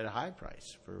 at a high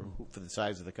price for the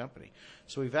size of the company.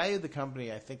 So we valued the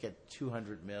company, I think, at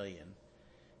 $200 million,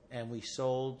 and we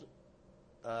sold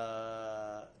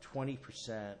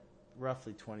 20%,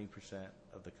 roughly 20%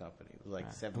 of the company. It was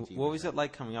like 17%. What was it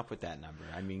like coming up with that number?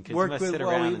 Because you must sit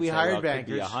around we and hired say, bankers. It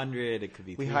could be 100, it could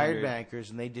be 300. We hired bankers,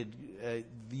 and they did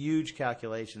huge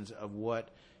calculations of what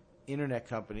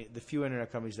the few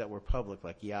internet companies that were public,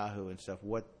 like Yahoo and stuff,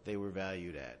 what they were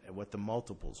valued at and what the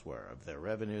multiples were of their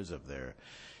revenues,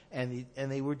 and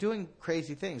they were doing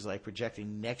crazy things like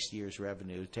projecting next year's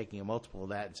revenue, taking a multiple of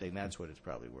that and saying that's what it's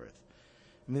probably worth.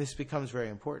 This becomes very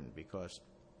important because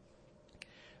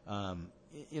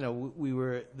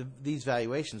these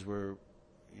valuations were,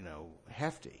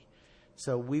 hefty.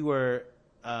 So we wanted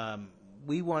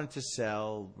to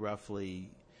sell roughly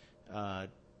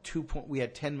we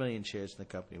had 10 million shares in the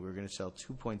company. We were going to sell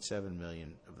 2.7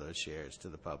 million of those shares to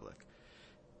the public.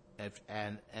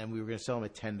 And we were going to sell them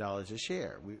at $10 a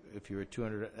share. If you were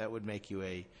 200, that would make you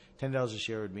 $10 a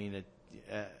share would mean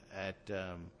at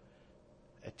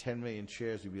 10 million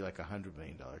shares, we'd be like a $100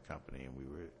 million company, and we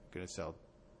were going to sell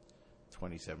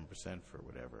 27% for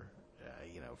whatever,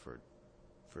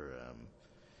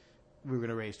 we were going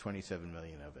to raise 27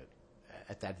 million of it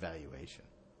at that valuation.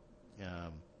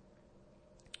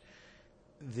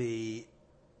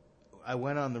 I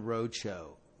went on the road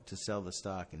show to sell the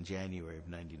stock in January of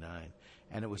 99,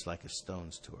 and it was like a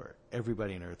Stones tour.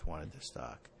 Everybody on earth wanted the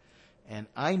stock. And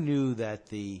I knew that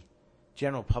the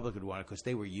general public would want it because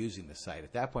they were using the site.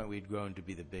 At that point, we had grown to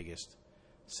be the biggest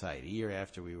site. A year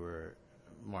after we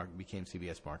became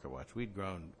CBS MarketWatch, we'd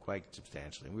grown quite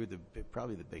substantially. We were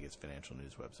probably the biggest financial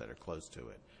news website, or close to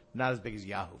it. Not as big as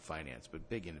Yahoo Finance, but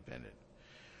big independent.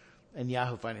 And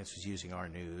Yahoo Finance was using our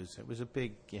news. It was a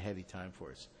big, heavy time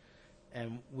for us.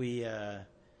 And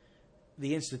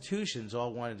the institutions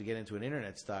all wanted to get into an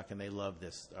internet stock, and they loved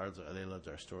they loved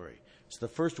our story. So the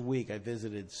first week, I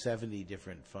visited 70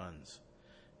 different funds,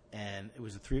 and it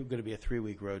was going to be a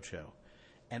 3-week roadshow.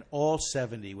 And all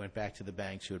 70 went back to the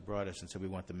banks who had brought us and said, we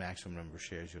want the maximum number of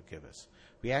shares you'll give us.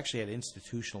 We actually had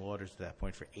institutional orders at that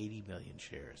point for 80 million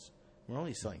shares. We're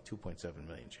only selling 2.7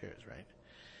 million shares, right?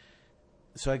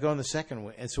 So I go in the second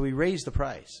one, and so we raised the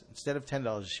price. Instead of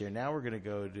 $10 a share, now we're going to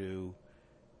go to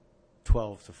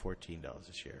 $12 to $14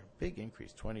 a share. Big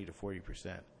increase, 20 to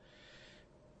 40%.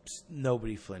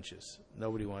 Nobody flinches.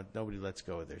 Nobody lets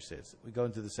go of their sits. We go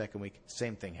into the second week,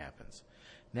 same thing happens.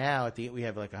 Now we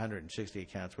have like 160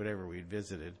 accounts, whatever we'd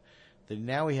visited.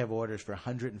 Now we have orders for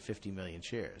 150 million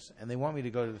shares, and they want me to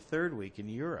go to the third week in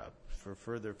Europe for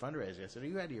further fundraising. I said, "Are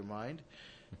you out of your mind?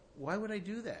 Why would I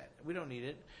do that? We don't need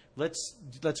it. Let's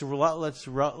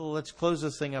close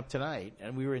this thing up tonight."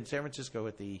 And we were in San Francisco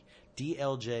at the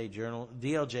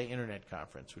DLJ Internet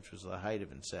Conference, which was the height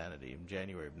of insanity in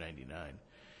January of '99.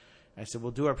 I said,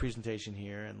 "We'll do our presentation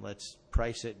here, and let's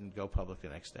price it and go public the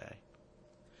next day."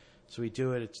 So we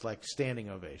do it. It's like standing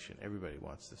ovation. Everybody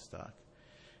wants this stock.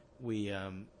 We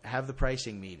have the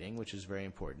pricing meeting, which is very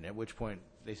important, at which point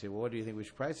they say, well, what do you think we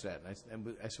should price it at?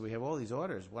 And I said, we have all these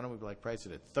orders. Why don't we price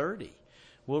it at 30?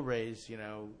 We'll raise,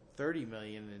 $30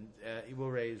 million, and we'll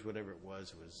raise whatever it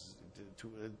was. It was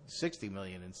 $60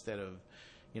 million instead of,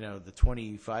 the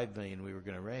 $25 million we were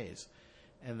going to raise.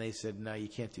 And they said, no, you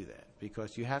can't do that,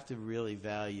 because you have to really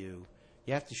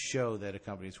you have to show that a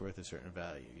company is worth a certain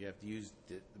value. You have to use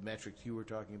the metrics you were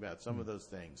talking about, some of those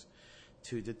things,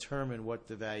 to determine what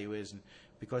the value is. And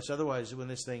because otherwise, when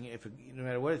this thing, no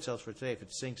matter what it sells for today, if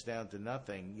it sinks down to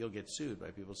nothing, you'll get sued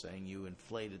by people saying you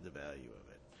inflated the value of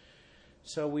it.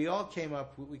 So we came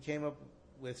up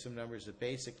with some numbers that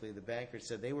basically the bankers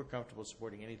said they were comfortable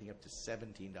supporting anything up to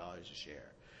 $17 a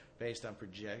share based on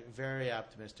very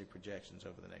optimistic projections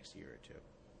over the next year or two.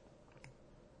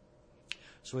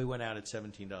 So we went out at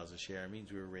 $17 a share. It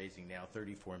means we were raising now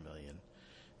 $34 million,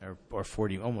 or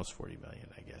 40, almost $40 million,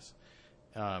 I guess.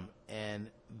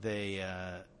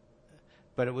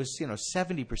 But it was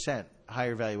 70%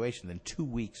 higher valuation than 2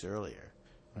 weeks earlier,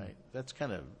 right? That's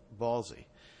kind of ballsy.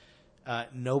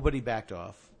 Nobody backed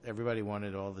off. Everybody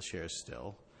wanted all the shares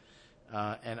still.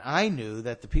 And I knew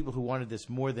that the people who wanted this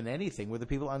more than anything were the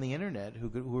people on the internet who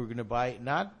were going to buy,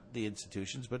 not the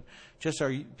institutions, but just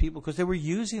our people, because they were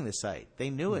using the site. They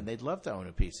knew it, and they'd love to own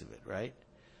a piece of it, right?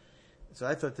 So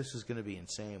I thought this was going to be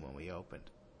insane when we opened.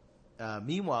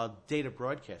 Meanwhile, data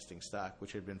broadcasting stock,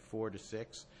 which had been 4 to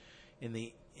 6, in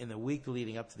the week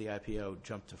leading up to the IPO,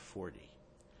 jumped to 40,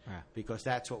 because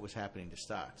that's what was happening to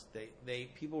stocks.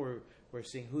 People were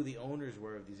seeing who the owners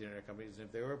were of these internet companies, and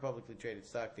if they were a publicly traded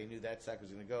stock, they knew that stock was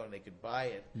going to go, and they could buy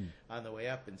it on the way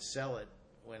up and sell it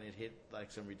when it hit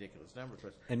like some ridiculous number.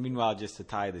 And meanwhile, just to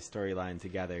tie the storyline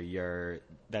together,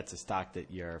 that's a stock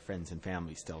that your friends and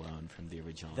family still own from the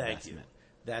original investment. You.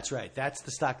 That's right. That's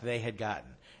the stock they had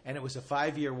gotten. And it was a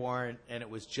 5-year warrant, and it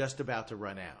was just about to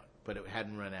run out, but it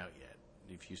hadn't run out yet.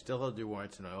 If you still held your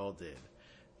warrants, and I all did,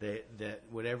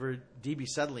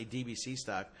 suddenly DBC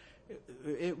stock,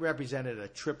 it represented a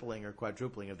tripling or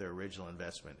quadrupling of their original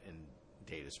investment in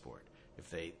Datasport if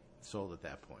they sold at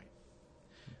that point.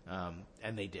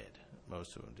 And they did.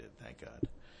 Most of them did, thank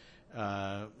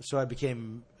God. So I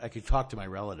could talk to my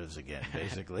relatives again,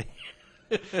 basically.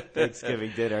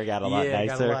 Thanksgiving dinner got a lot nicer. Yeah,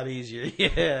 got a lot easier.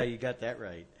 Yeah, you got that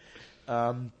right.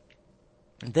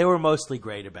 They were mostly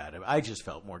great about it. I just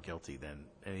felt more guilty than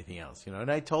anything else,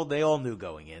 And they all knew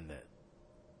going in that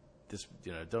this,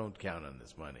 don't count on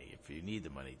this money. If you need the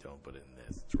money, don't put it in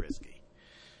this. It's risky.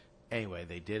 Anyway,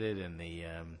 they did it, and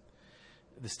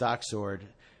the stock soared.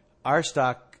 Our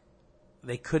stock,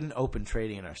 they couldn't open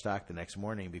trading in our stock the next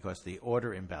morning because the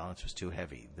order imbalance was too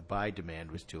heavy. The buy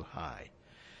demand was too high.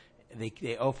 They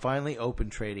finally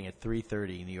opened trading at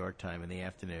 3:30 New York time in the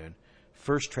afternoon.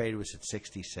 First trade was at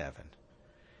 67,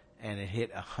 and it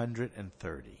hit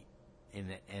 130.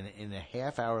 In a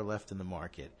half hour left in the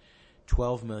market,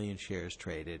 12 million shares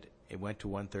traded. It went to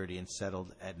 130 and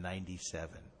settled at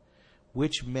 97,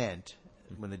 which meant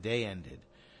when the day ended,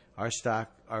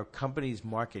 our company's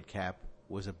market cap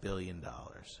was $1 billion.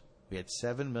 We had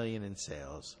 $7 million in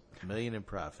sales, $1 million in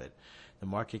profit. The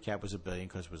market cap was $1 billion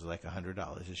because it was like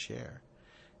 $100 a share.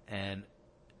 And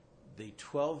the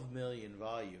 12 million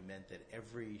volume meant that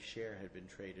every share had been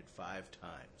traded 5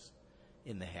 times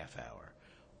in the half hour.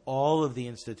 All of the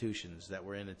institutions that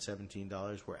were in at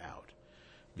 $17 were out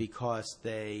because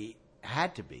they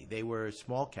had to be. They were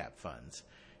small cap funds.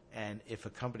 And if a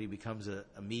company becomes a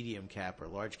medium cap or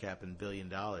large cap and $1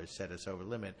 billion set us over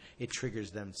limit, it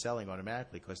triggers them selling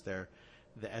automatically because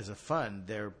as a fund,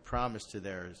 their promise to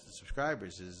their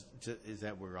subscribers is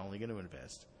that we're only going to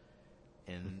invest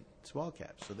in small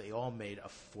caps. So they all made a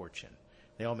fortune.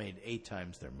 They all made 8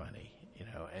 times their money,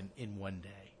 and in one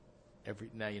day.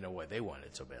 Now you know why they wanted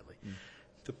it so badly.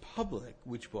 The public,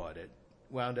 which bought it,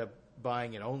 wound up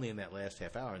buying it only in that last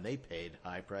half hour, and they paid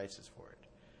high prices for it.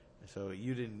 So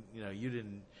you didn't,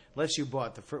 unless you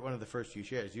bought one of the first few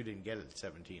shares, you didn't get it at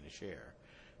 17 a share.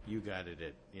 You got it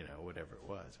at, whatever it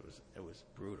was. It was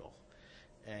brutal.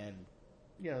 And,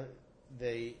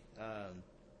 they,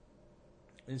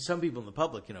 and some people in the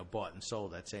public, bought and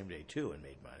sold that same day too and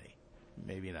made money.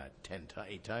 Maybe not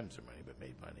 8 times their money, but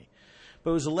made money.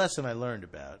 But it was a lesson I learned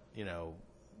about,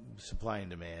 supply and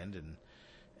demand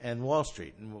and Wall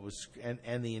Street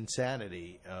and the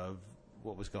insanity of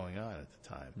what was going on at the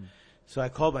time. So I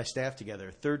called my staff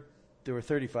together. There were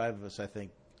 35 of us, I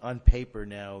think. On paper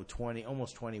now,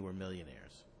 almost 20 were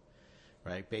millionaires,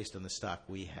 right, based on the stock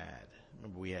we had.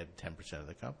 Remember, we had 10% of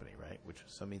the company, right, which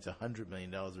means $100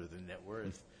 million worth of net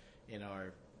worth in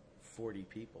our 40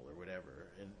 people or whatever,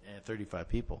 and 35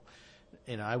 people.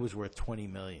 And I was worth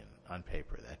 $20 million on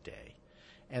paper that day.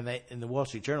 And the Wall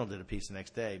Street Journal did a piece the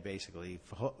next day, basically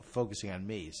focusing on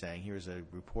me, saying, "Here's a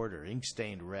reporter,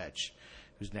 ink-stained wretch,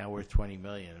 who's now worth $20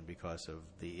 million because of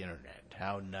the internet.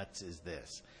 How nuts is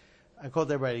this?" I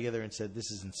called everybody together and said, "This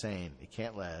is insane. It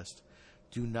can't last.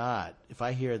 Do not. If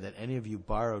I hear that any of you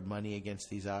borrowed money against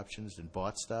these options and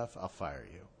bought stuff, I'll fire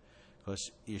you because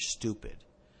you're stupid.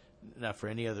 Not for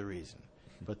any other reason,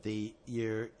 but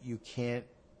you can't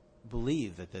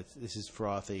believe that this is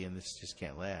frothy and this just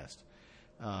can't last."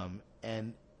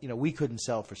 And we couldn't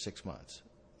sell for 6 months.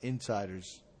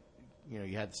 Insiders,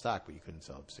 you had the stock, but you couldn't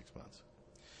sell it for 6 months.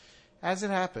 As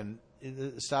it happened,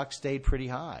 the stock stayed pretty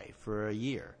high for a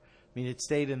year. I mean, it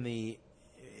stayed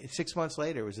 6 months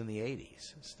later, it was in the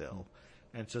 80s still.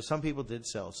 And so some people did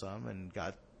sell some and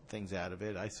got things out of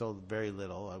it. I sold very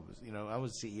little. I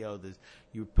was CEO.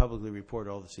 You publicly report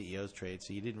all the CEO's trades,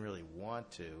 so you didn't really want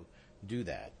to do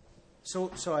that. So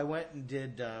I went and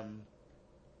did, I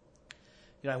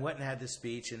went and had this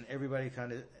speech, and everybody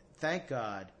thank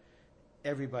God,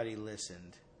 everybody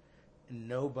listened.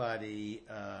 Nobody,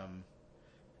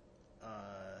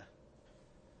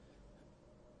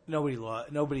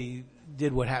 nobody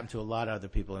did what happened to a lot of other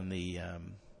people in the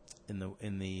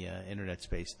internet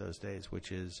space those days,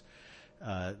 which is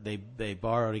they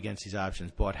borrowed against these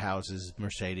options, bought houses,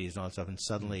 Mercedes, and all that stuff, and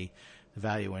suddenly the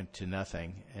value went to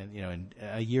nothing. And and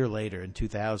a year later, in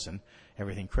 2000,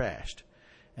 everything crashed,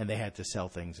 and they had to sell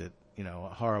things at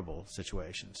horrible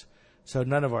situations. So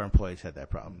none of our employees had that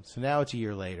problem. So now it's a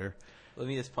year later. Let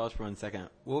me just pause for 1 second.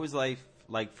 What was life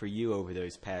like for you over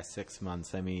those past 6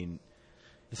 months? I mean,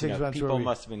 people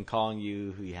must have been calling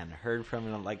you who you hadn't heard from,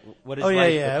 and like, what is life?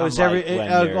 It was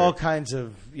all kinds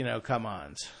of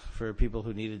come-ons for people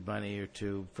who needed money or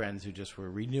to friends who just were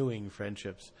renewing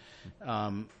friendships.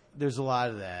 There's a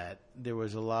lot of that. There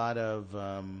was a lot of,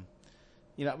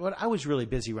 but I was really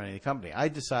busy running the company. I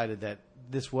decided that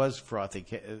this was frothy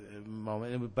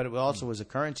moment, but it also was a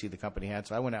currency the company had.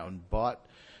 So I went out and bought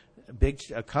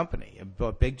a company. I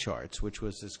bought Big Charts, which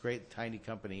was this great tiny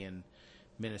company in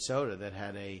Minnesota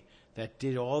that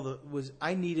did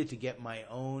I needed to get my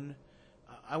own.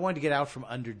 I wanted to get out from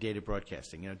under Data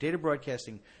Broadcasting. Data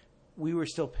Broadcasting, we were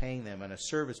still paying them on a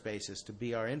service basis to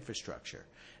be our infrastructure.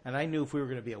 And I knew if we were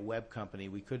going to be a web company,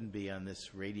 we couldn't be on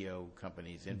this radio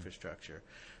company's infrastructure.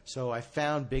 So I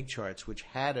found Big Charts, which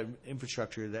had an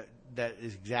infrastructure that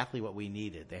is exactly what we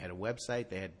needed. They had a website.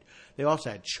 They also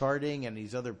had charting and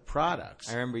these other products.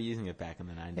 I remember using it back in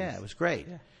the 90s. Yeah, it was great.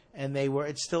 Yeah. And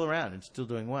it's still around. It's still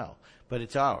doing well. But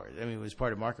it's ours. I mean, it was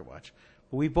part of MarketWatch.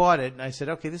 But we bought it, and I said,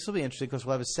 okay, this will be interesting because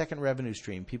we'll have a second revenue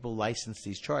stream. People license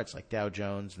these charts like Dow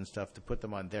Jones and stuff to put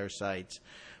them on their sites.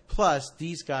 Plus,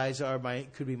 these guys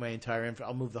could be my entire info.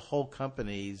 I'll move the whole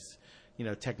company's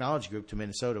technology group to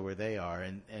Minnesota where they are,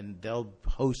 and they'll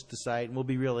host the site, and we'll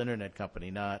be a real internet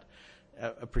company, not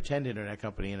a pretend internet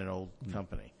company in an old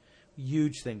company.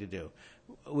 Huge thing to do.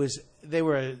 They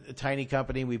were a tiny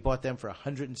company. We bought them for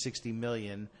 $160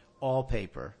 million, all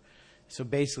paper. So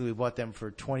basically, we bought them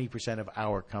for 20% of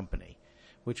our company,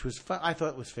 which was I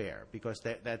thought was fair because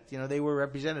they were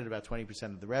represented about 20%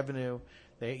 of the revenue.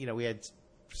 We had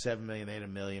 $7 million, they had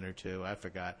 $1 million or $2 million, I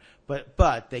forgot.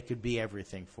 But they could be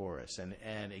everything for us,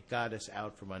 and it got us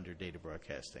out from under Data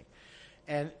Broadcasting.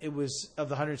 And it was of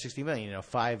the $160 million,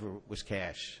 $5 was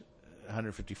cash,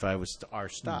 $155 was our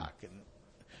stock, and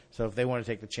so if they want to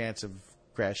take the chance of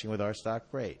crashing with our stock,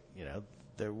 great.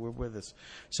 We're with us.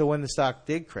 So when the stock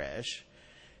did crash,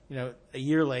 a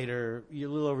year later, a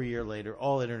little over a year later,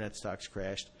 all internet stocks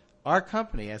crashed. Our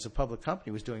company, as a public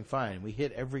company, was doing fine. We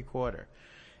hit every quarter.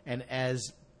 And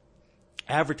as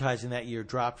advertising that year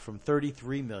dropped from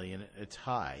 $33 million at its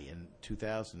high in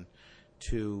 2000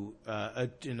 to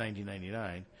in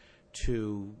 1999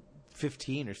 to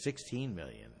 15 or 16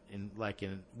 million in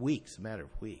weeks, a matter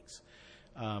of weeks.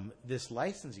 This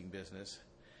licensing business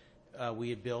we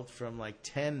had built from like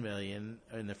 10 million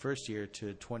in the first year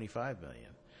to 25 million.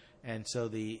 And so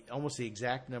almost the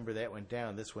exact number that went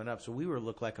down, this went up. So we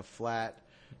looked like a flat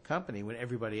company when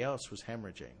everybody else was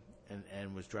hemorrhaging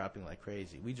and was dropping like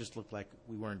crazy. We just looked like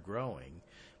we weren't growing,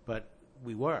 but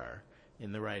we were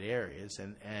in the right areas.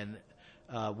 And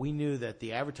we knew that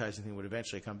the advertising thing would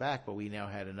eventually come back, but we now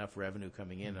had enough revenue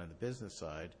coming in on the business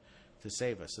side to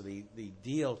save us. So the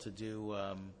deal to do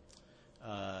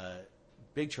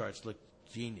Big Charts looked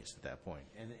genius at that point.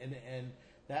 And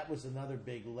that was another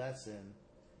big lesson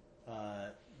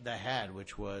that I had,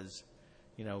 which was,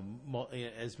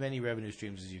 as many revenue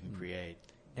streams as you can create.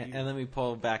 And let me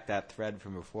pull back that thread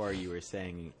from before. You were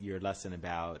saying your lesson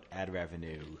about ad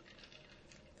revenue.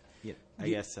 I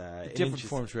guess different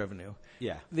forms of revenue.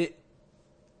 Yeah.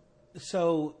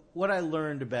 So what I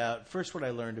learned about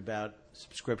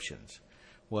subscriptions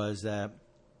was that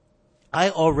I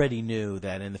already knew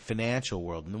that in the financial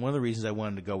world, and one of the reasons I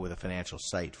wanted to go with a financial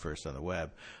site first on the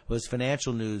web was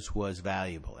financial news was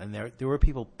valuable, and there were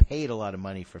people paid a lot of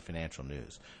money for financial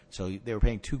news. So they were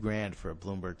paying $2,000 for a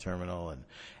Bloomberg terminal, and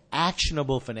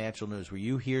actionable financial news where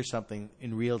you hear something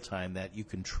in real time that you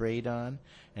can trade on,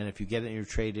 and if you get your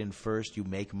trade in first, you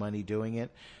make money doing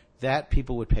it. That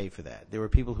people would pay for that. There were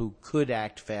people who could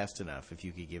act fast enough if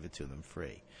you could give it to them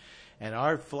free. And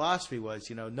our philosophy was,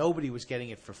 nobody was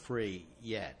getting it for free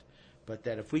yet, but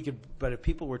that if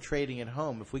people were trading at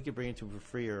home, if we could bring it to them for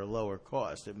free or a lower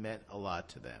cost, it meant a lot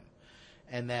to them.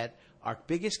 And that our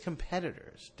biggest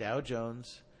competitors, Dow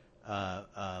Jones,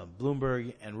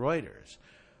 Bloomberg, and Reuters,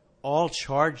 all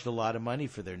charged a lot of money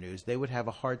for their news. They would have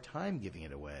a hard time giving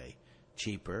it away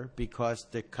cheaper because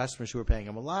the customers who were paying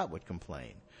them a lot would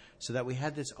complain. So that we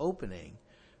had this opening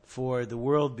for the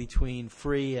world between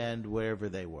free and wherever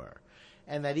they were.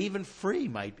 And that even free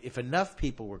might, if enough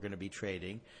people were going to be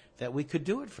trading, that we could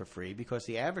do it for free because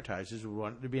the advertisers would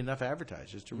want there to be enough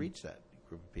advertisers to reach that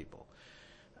group of people.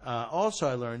 Also,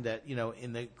 I learned that,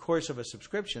 in the course of a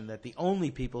subscription, that the only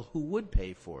people who would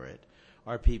pay for it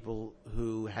are people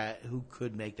who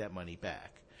could make that money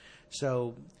back.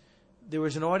 So there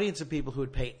was an audience of people who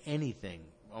would pay anything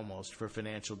almost for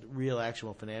real,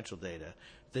 actual financial data.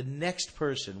 The next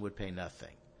person would pay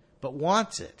nothing, but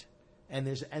wants it. And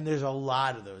there's a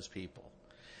lot of those people.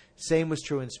 Same was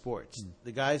true in sports.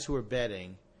 The guys who were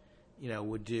betting,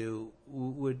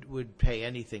 would pay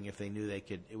anything if they knew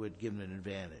it would give them an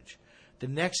advantage. The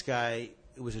next guy,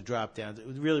 it was a drop down.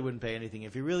 It really wouldn't pay anything.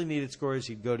 If he really needed scores,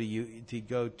 he'd go to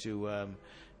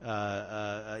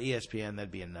ESPN.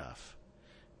 That'd be enough.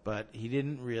 But he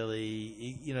didn't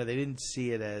really, they didn't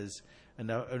see it as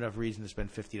enough reason to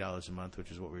spend $50 a month, which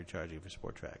is what we were charging for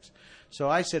Sport Tracks. So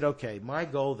I said, okay, my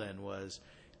goal then was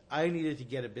I needed to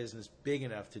get a business big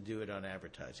enough to do it on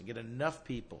advertising, get enough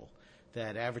people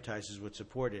that advertisers would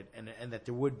support it, and that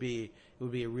it would be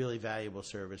a really valuable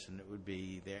service, and it would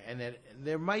be there, and that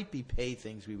there might be pay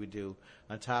things we would do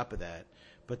on top of that,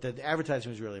 but the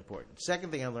advertising was really important.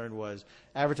 Second thing I learned was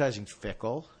advertising's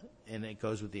fickle, and it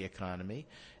goes with the economy,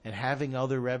 and having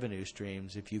other revenue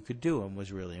streams, if you could do them,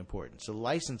 was really important. So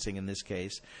licensing in this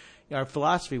case, our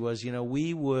philosophy was,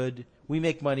 we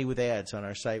make money with ads on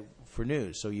our site for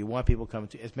news. So you want people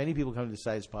as many people come to the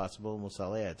site as possible, and we'll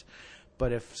sell ads.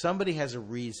 But if somebody has a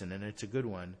reason, and it's a good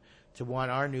one, to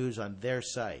want our news on their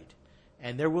site,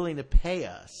 and they're willing to pay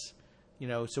us,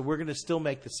 so we're going to still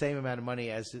make the same amount of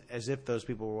money as if those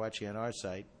people were watching on our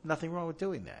site, nothing wrong with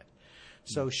doing that.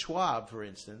 So Schwab, for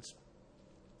instance,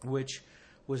 which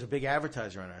was a big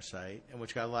advertiser on our site and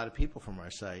which got a lot of people from our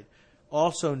site,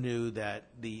 also knew that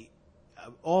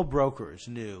all brokers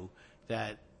knew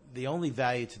that the only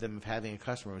value to them of having a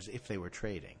customer was if they were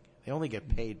trading. They only get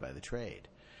paid by the trade.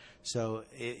 So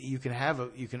you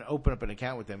can open up an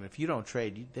account with them. If you don't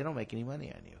trade, they don't make any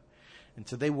money on you. And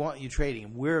so they want you trading,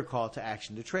 and we're a call to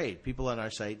action to trade. People on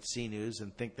our site see news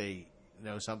and think they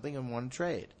know something and want to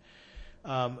trade.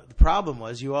 The problem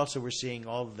was you also were seeing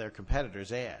all of their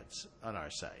competitors' ads on our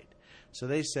site. So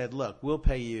they said, look, we'll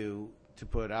pay you to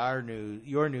put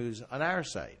your news on our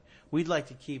site. We'd like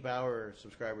to keep our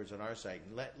subscribers on our site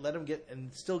and let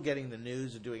them still getting the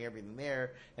news and doing everything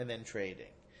there and then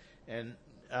trading. And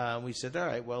we said, all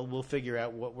right, well, we'll figure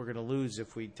out what we're going to lose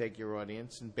if we take your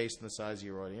audience and based on the size of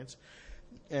your audience,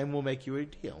 and we'll make you a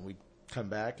deal. And we come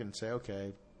back and say,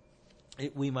 okay,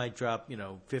 we might drop,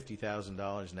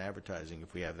 $50,000 in advertising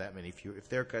if we have that many if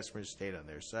their customers stayed on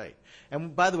their site.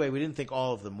 And by the way, we didn't think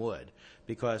all of them would,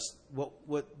 because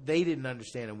what they didn't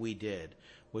understand and we did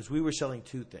was we were selling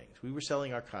two things. We were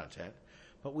selling our content,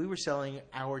 but we were selling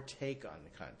our take on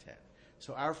the content.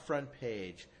 So our front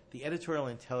page, the editorial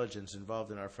intelligence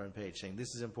involved in our front page saying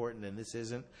this is important and this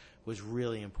isn't, was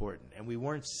really important. And we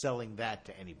weren't selling that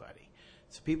to anybody.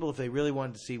 So people, if they really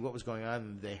wanted to see what was going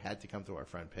on, they had to come to our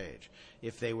front page.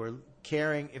 If they were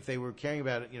caring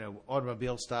about,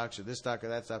 automobile stocks or this stock or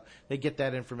that stuff, they get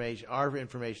that information. Our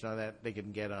information on that they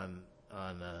can get on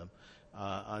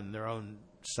their own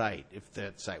site if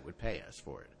that site would pay us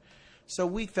for it. So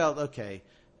we felt, okay,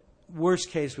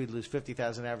 worst case we'd lose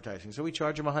 50,000 advertising, so we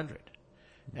charge them 100.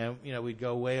 And we'd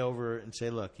go way over and say,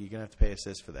 look, you're going to have to pay us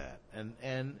this for that.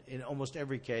 And in almost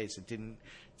every case, it didn't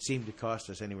seem to cost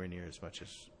us anywhere near as much as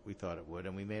we thought it would,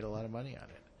 and we made a lot of money on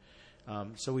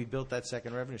it. So we built that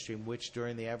second revenue stream, which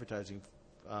during the advertising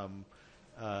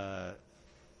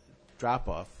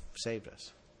drop-off saved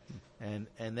us. And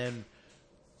then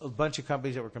a bunch of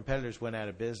companies that were competitors went out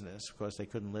of business because they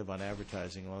couldn't live on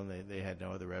advertising alone. They had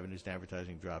no other revenues, and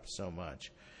advertising dropped so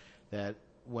much that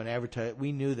when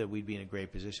we knew that we'd be in a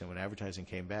great position. When advertising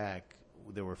came back,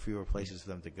 there were fewer places for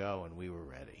them to go, and we were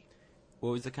ready. What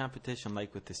was the competition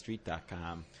like with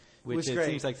TheStreet.com? Which it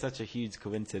seems like such a huge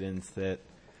coincidence that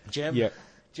Jim and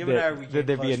I became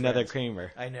there'd be another friends.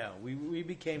 Kramer. I know. We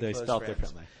became They're close spelled friends.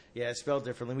 differently. Yeah, it's spelled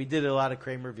differently. We did a lot of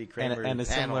Kramer v. Kramer And a panels.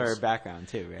 similar background,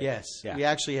 too, right? Yes. Yeah. We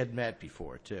actually had met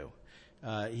before, too.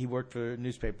 He worked for a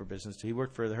newspaper business. He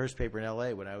worked for the Hearst paper in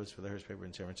L.A. when I was for the Hearst paper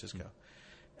in San Francisco.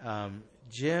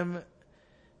 Jim,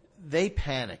 they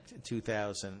panicked in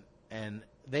 2000, and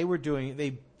they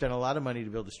spent a lot of money to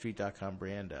build the Street.com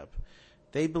brand up.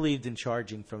 They believed in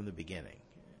charging from the beginning.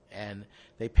 And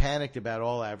they panicked about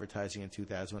all advertising in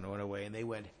 2000 when it went away, and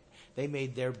they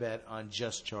made their bet on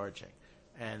just charging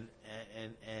and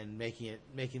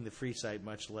making the free site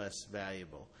much less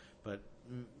valuable, but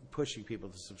pushing people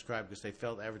to subscribe because they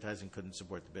felt advertising couldn't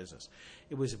support the business.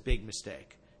 It was a big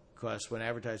mistake because when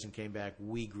advertising came back,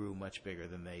 we grew much bigger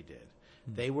than they did.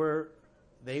 Mm-hmm.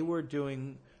 They were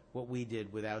doing what we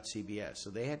did without CBS,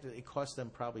 so it cost them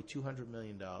probably $200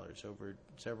 million over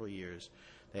several years.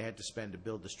 They had to spend to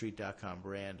build the Street.com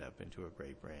brand up into a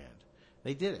great brand.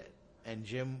 They did it, and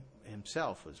Jim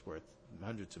himself was worth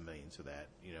hundreds of millions of that,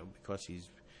 because he's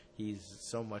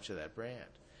so much of that brand.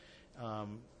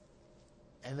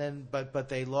 And then, but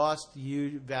they lost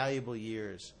valuable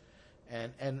years,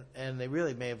 and they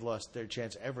really may have lost their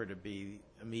chance ever to be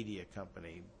a media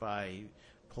company by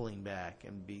pulling back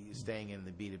and staying in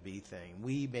the B2B thing.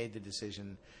 We made the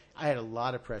decision. I had a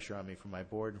lot of pressure on me from my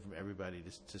board and from everybody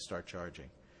to start charging.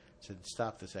 Said,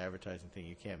 stop this advertising thing.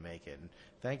 You can't make it. And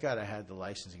thank God I had the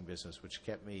licensing business, which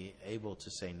kept me able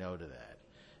to say no to that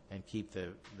and keep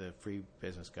the free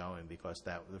business going, because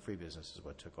the free business is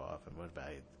what took off and what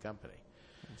valued the company.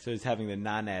 So it's having the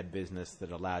non-ad business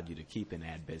that allowed you to keep an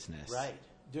ad business. Right.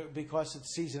 Because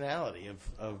it's seasonality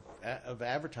of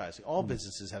advertising. All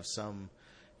businesses have some,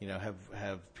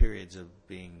 have periods of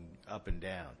being up and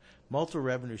down. Multiple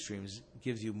revenue streams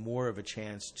gives you more of a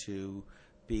chance to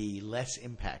be less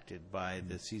impacted by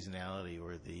the seasonality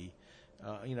or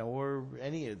or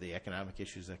any of the economic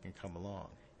issues that can come along.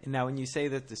 And now when you say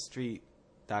that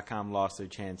TheStreet.com lost their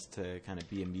chance to kind of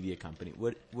be a media company,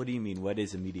 what do you mean? What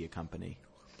is a media company?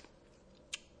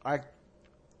 Our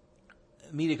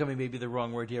media company may be the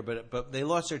wrong word here, but they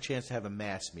lost their chance to have a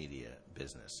mass media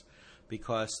business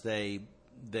because they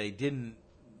didn't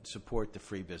support the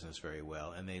free business very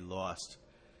well, and they lost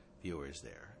viewers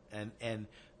there. And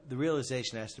the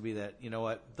realization has to be that,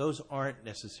 those aren't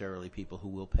necessarily people who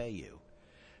will pay you.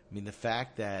 I mean, the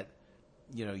fact that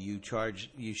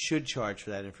you should charge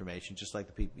for that information, just like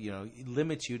the people, it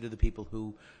limits you to the people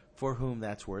for whom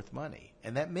that's worth money,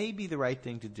 and that may be the right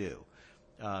thing to do.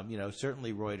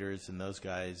 Certainly Reuters and those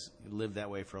guys lived that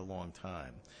way for a long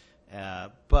time.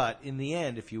 But in the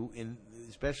end,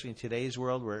 especially in today's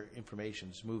world where information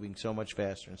is moving so much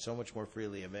faster and so much more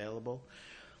freely available,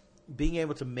 being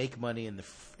able to make money in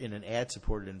an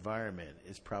ad-supported environment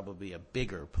is probably a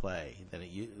bigger play than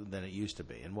it used to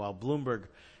be. And while Bloomberg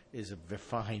is a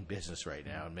fine business right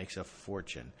now and makes a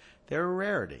fortune, they're a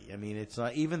rarity. I mean, it's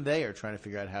not even they are trying to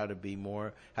figure out how to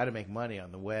make money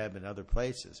on the web and other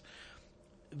places.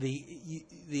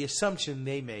 The assumption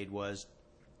they made was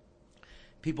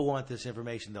people want this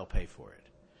information, they'll pay for it.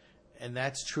 And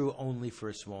that's true only for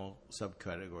a small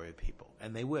subcategory of people,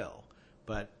 and they will.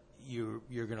 But you're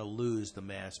going to lose the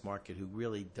mass market who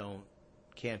really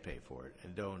can't pay for it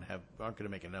and aren't going to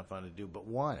make enough on it to do, but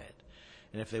want it.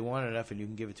 And if they want it enough and you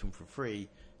can give it to them for free,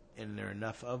 and there are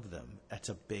enough of them, that's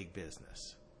a big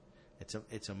business.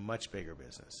 It's a much bigger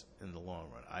business in the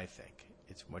long run, I think.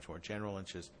 It's much more general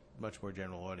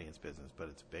audience business, but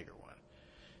it's a bigger one.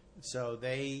 So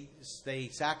they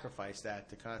sacrificed that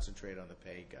to concentrate on the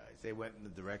paid guys. They went in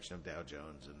the direction of Dow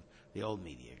Jones and the old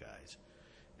media guys.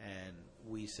 And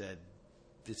we said,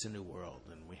 it's a new world,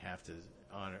 and we have to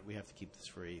honor. We have to keep this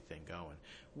free thing going.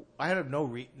 I had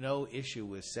no issue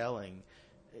with selling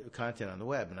content on the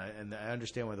web, and I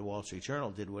understand why the Wall Street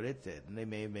Journal did what it did, and they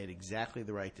may have made exactly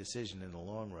the right decision in the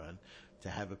long run to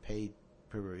have a paid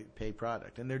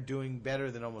product, and they're doing better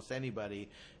than almost anybody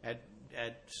at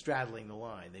straddling the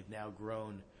line. They've now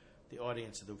grown the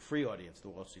audience, the free audience of the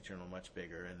Wall Street Journal, much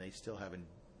bigger, and they still haven't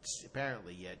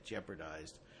apparently yet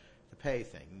jeopardized the pay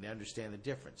thing. They understand the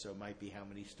difference. So it might be how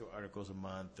many articles a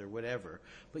month or whatever.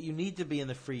 But you need to be in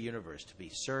the free universe to be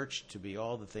searched, to be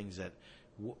all the things that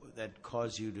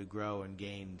cause you to grow and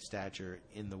gain stature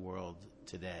in the world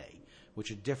today,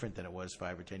 which are different than it was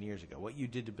 5 or 10 years ago. What you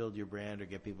did to build your brand or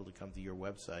get people to come to your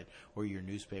website or your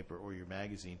newspaper or your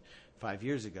magazine 5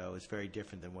 years ago is very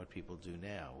different than what people do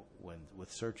now with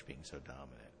search being so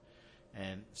dominant.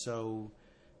 And so,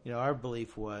 our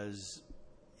belief was,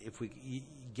 if we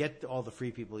get all the free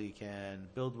people you can,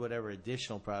 build whatever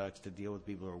additional products to deal with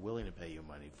people who are willing to pay you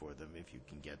money for them if you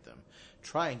can get them.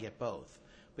 Try and get both.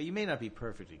 But you may not be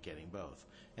perfect at getting both.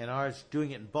 And ours,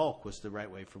 doing it in bulk, was the right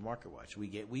way for MarketWatch.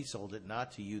 We sold it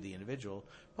not to you, the individual,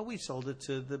 but we sold it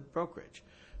to the brokerage.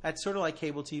 That's sort of like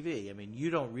cable TV. I mean, you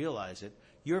don't realize it.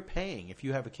 You're paying, if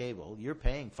you have a cable, you're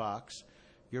paying Fox.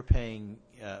 You're paying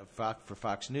for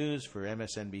Fox News, for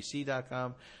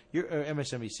MSNBC.com, or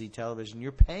MSNBC Television.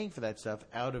 You're paying for that stuff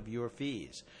out of your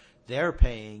fees. They're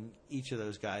paying each of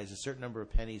those guys a certain number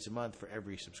of pennies a month for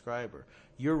every subscriber.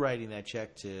 You're writing that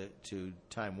check to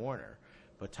Time Warner,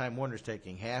 but Time Warner's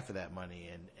taking half of that money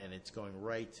and it's going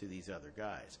right to these other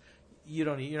guys. You're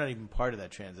not even part of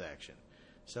that transaction.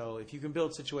 So if you can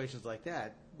build situations like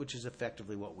that, which is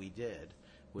effectively what we did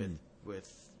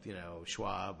with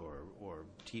Schwab or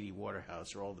TD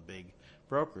Waterhouse or all the big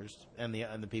brokers and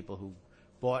the people who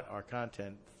bought our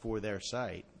content for their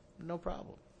site, no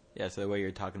problem. Yeah, so the way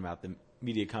you're talking about the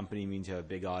media company means you have a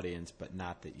big audience, but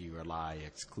not that you rely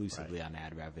exclusively on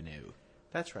ad revenue.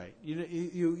 That's right.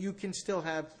 You can still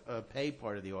have a pay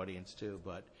part of the audience too,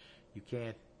 but you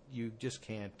can't. You just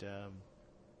can't.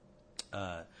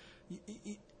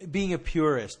 Being a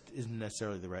purist isn't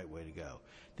necessarily the right way to go.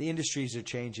 The industries are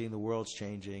changing. The world's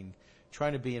changing.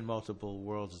 Trying to be in multiple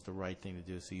worlds is the right thing to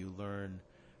do. So you learn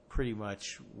pretty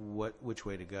much which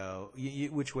way to go,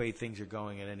 which way things are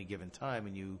going at any given time,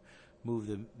 and you move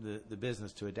the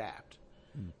business to adapt.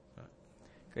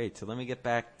 Great. So let me get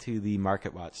back to the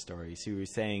MarketWatch story. So you were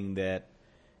saying that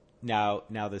now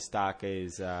the stock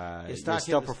is you're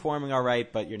still performing all right,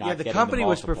 but you're not. Yeah, the company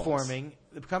was performing.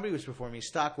 The company was performing.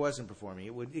 Stock wasn't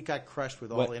performing. It got crushed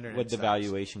with all internet. What did the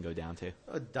valuation go down to?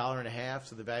 $1.50.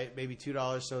 So the value, maybe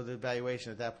 $2. So the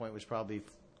valuation at that point was probably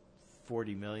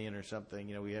 $40 million or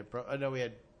something. We had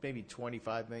maybe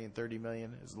 $25 million, $30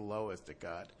 million is the lowest it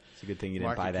got. It's a good thing you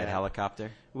didn't buy that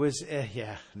helicopter.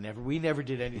 Never. We never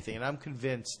did anything, and I'm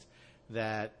convinced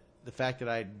that the fact that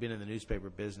I had been in the newspaper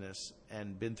business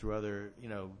and been through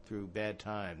through bad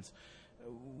times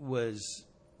was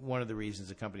one of the reasons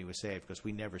the company was saved, because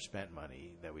we never spent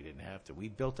money that we didn't have to. We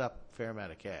built up a fair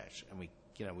amount of cash, and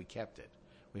we kept it.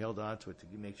 We held on to it to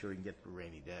make sure we can get through a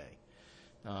rainy day.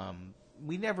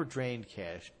 We never drained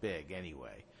cash big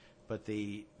anyway, but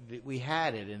we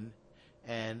had it,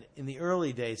 and in the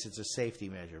early days, it's a safety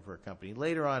measure for a company.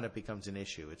 Later on, it becomes an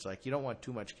issue. It's like you don't want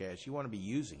too much cash. You want to be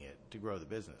using it to grow the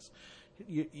business.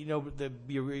 Your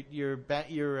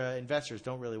investors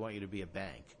don't really want you to be a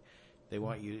bank. They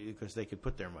want you because they could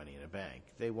put their money in a bank.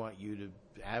 They want you to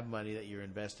have money that you're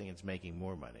investing and it's making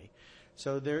more money.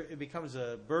 So it becomes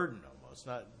a burden almost,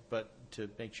 but to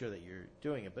make sure that you're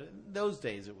doing it. But in those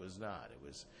days, it was not. It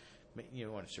was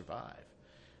you want to survive.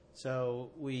 So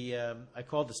I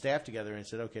called the staff together and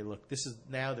said, okay, look,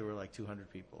 now there were like 200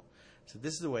 people. So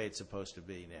this is the way it's supposed to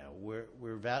be now. We're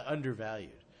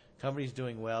undervalued. Company's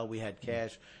doing well. We had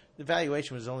cash. The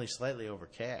valuation was only slightly over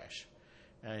cash.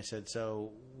 And I said,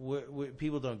 so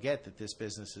people don't get that this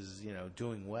business is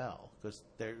doing well, because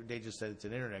they just said it's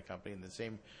an internet company, and the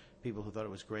same people who thought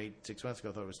it was great 6 months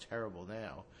ago thought it was terrible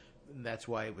now. And that's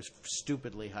why it was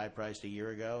stupidly high priced a year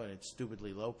ago, and it's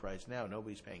stupidly low priced now.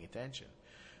 Nobody's paying attention.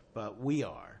 But we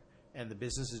are, and the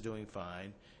business is doing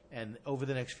fine. And over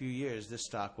the next few years, this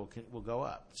stock will go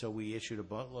up. So we issued a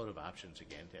boatload of options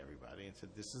again to everybody and said,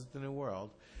 this is the new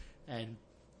world. And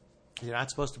you're not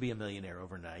supposed to be a millionaire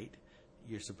overnight.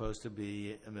 You're supposed to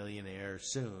be a millionaire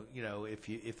soon,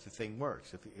 if the thing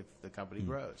works, if the company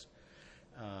grows.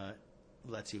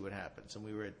 Let's see what happens. And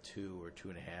we were at 2 or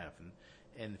 2.5.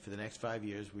 And for the next 5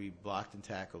 years, we blocked and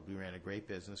tackled. We ran a great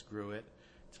business, grew it,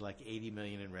 to like $80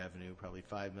 million in revenue, probably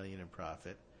 $5 million in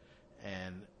profit,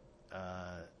 and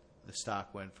the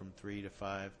stock went from 3 to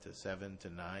 5 to 7 to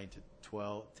 9 to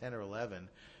 12, 10 or 11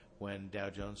 when Dow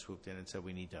Jones swooped in and said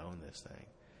we need to own this thing,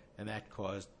 and that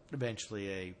caused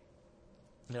eventually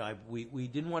we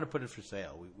didn't want to put it for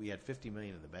sale. We had $50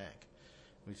 million in the bank.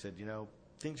 We said,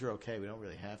 things are okay. We don't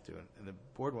really have to. And the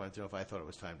board wanted to know if I thought it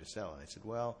was time to sell. And I said,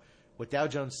 well, what Dow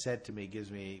Jones said to me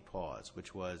gives me pause,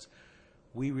 which was,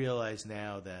 we realize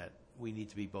now that we need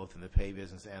to be both in the pay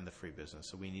business and the free business.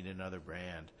 So we need another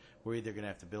brand. We're either going to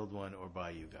have to build one or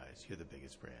buy you guys. You're the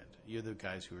biggest brand. You're the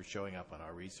guys who are showing up on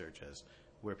our research as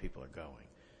where people are going.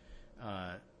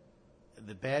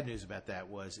 The bad news about that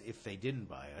was if they didn't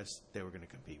buy us, they were going to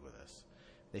compete with us.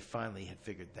 They finally had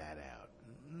figured that out.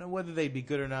 Now, whether they'd be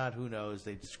good or not, who knows?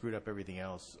 They'd screwed up everything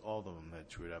else. All of them had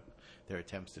screwed up their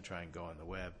attempts to try and go on the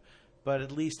web. But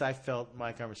at least I felt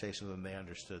my conversation with them, they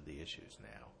understood the issues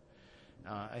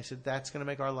now. I said, that's going to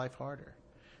make our life harder.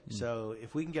 Mm. So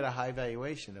if we can get a high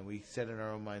valuation and we set in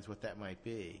our own minds what that might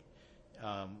be,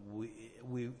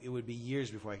 it would be years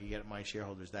before I could get my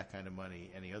shareholders that kind of money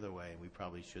any other way, and we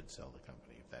probably should sell the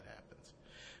company if that happens.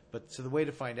 But so the way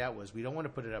to find out was we don't want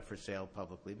to put it up for sale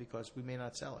publicly because we may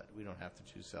not sell it. We don't have to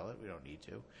choose sell it. We don't need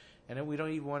to. And then we don't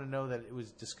even want to know that it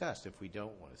was discussed if we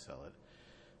don't want to sell it.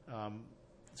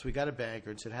 So we got a banker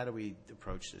and said, how do we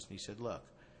approach this? And he said, look,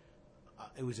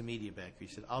 it was a media banker. He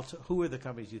said, who are the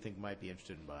companies you think might be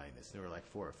interested in buying this? And there were like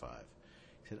 4 or 5.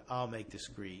 He said, I'll make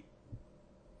discreet.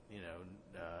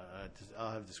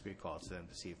 I'll have discreet calls to them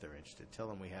to see if they're interested. Tell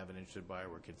them we have an interested buyer.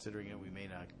 We're considering it. We may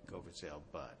not go for sale,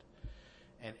 but.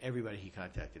 And everybody he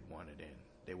contacted wanted in.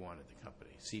 They wanted the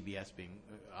company. CBS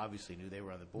obviously knew they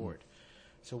were on the board.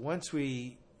 Mm. So once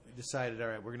we decided, all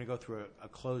right, we're going to go through a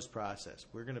closed process.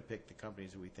 We're going to pick the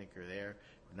companies that we think are there.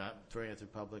 We're not throwing it to the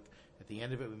public. At the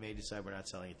end of it, we may decide we're not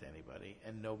selling it to anybody,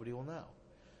 and nobody will know.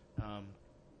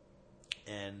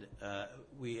 And I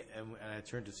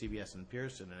turned to CBS and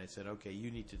Pearson, and I said, okay, you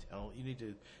need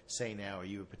to say now, are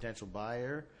you a potential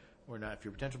buyer or not? If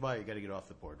you're a potential buyer, you got to get off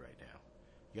the board right now.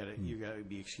 You got to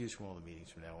be excused from all the meetings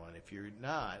from now on. If you're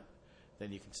not,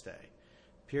 then you can stay.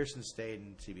 Pearson stayed,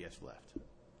 and CBS left.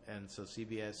 And so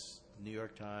CBS, New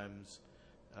York Times,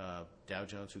 Dow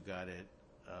Jones, who got it,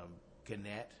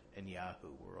 Gannett, and Yahoo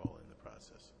were all in the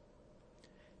process.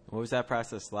 What was that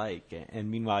process like? And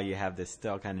meanwhile, you have this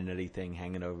still kind of nutty thing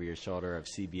hanging over your shoulder of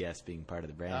CBS being part of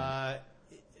the brand.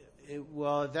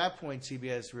 Well, at that point,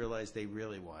 CBS realized they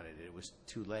really wanted it. It was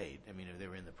too late. I mean, they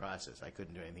were in the process. I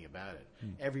couldn't do anything about it.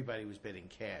 Everybody was bidding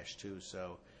cash, too,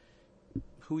 so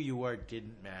who you were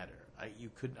didn't matter.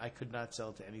 I could not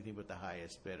sell to anything but the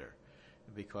highest bidder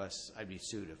because I'd be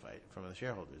sued from the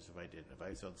shareholders if I didn't. If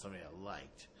I sold to somebody I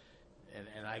liked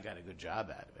and I got a good job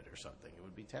out of it or something, it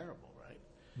would be terrible, right?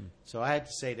 So I had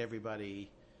to say to everybody,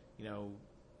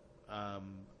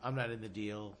 I'm not in the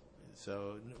deal,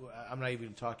 so I'm not even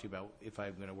going to talk to you about if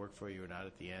I'm going to work for you or not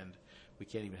at the end. We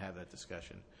can't even have that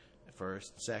discussion.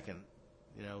 First. Second,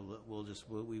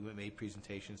 we made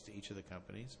presentations to each of the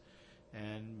companies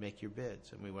and make your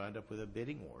bids. And we wound up with a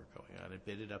bidding war going on. It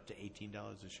bidded up to $18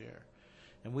 a share.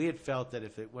 And we had felt that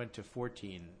if it went to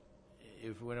 14,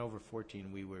 if it went over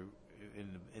 14, we were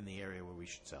in the area where we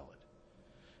should sell it.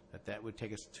 That would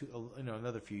take us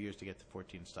another few years to get to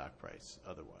 14 stock price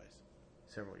otherwise,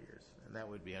 several years. And that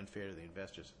would be unfair to the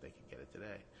investors if they could get it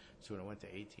today. So when it went to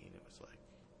 18, it was like.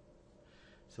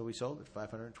 So we sold it,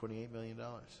 $528 million.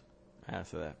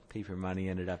 So that paper money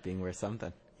ended up being worth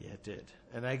something. Yeah, it did.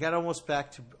 And I got almost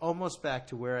back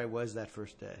to where I was that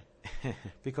first day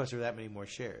because there were that many more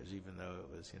shares, even though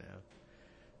it was,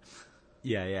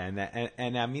 Yeah,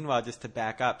 and meanwhile, just to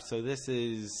back up, so this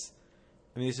is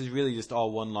really just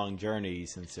all one long journey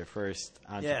since their first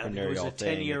entrepreneurial thing. Yeah, it was a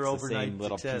 10-year overnight same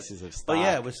little success. Pieces of stock. Well,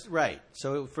 yeah, it was right.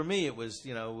 So for me, it was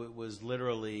it was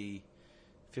literally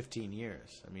 15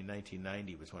 years. I mean,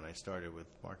 1990 was when I started with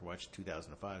MarketWatch.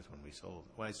 2005 is when we sold.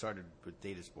 When I started with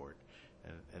Datasport,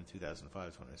 and 2005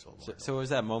 is when I sold. So what was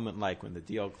that moment like when the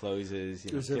deal closes?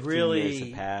 It was 15 years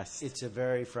have passed. It's a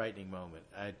very frightening moment.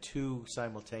 I had two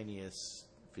simultaneous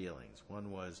feelings. One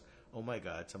was, oh my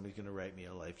God, somebody's going to write me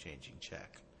a life-changing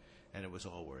check, and it was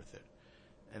all worth it.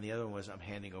 And the other one was, I'm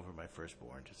handing over my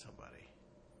firstborn to somebody,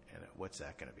 and what's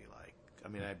that going to be like? I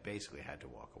mean, I basically had to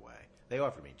walk away. They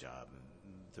offered me a job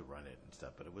to run it and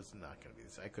stuff, but it was not going to be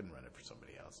this. I couldn't run it for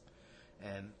somebody else.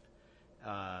 And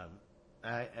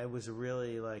I was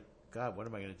really like, God, what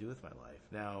am I going to do with my life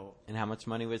now? And how much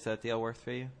money was that deal worth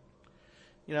for you?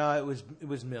 It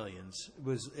was millions.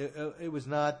 It was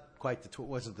not quite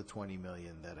wasn't the $20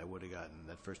 million that I would have gotten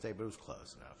that first day, but it was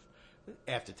close enough.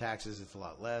 After taxes, it's a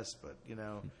lot less, but it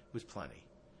was plenty.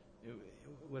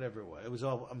 whatever it was. It was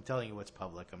all. I'm telling you what's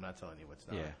public. I'm not telling you what's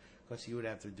not. Yeah. Because you would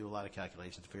have to do a lot of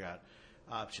calculations to figure out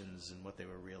options and what they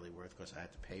were really worth. Because I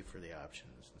had to pay for the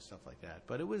options and stuff like that.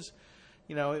 But it was,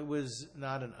 it was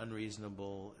not an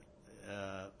unreasonable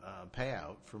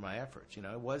payout for my efforts.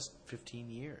 It was 15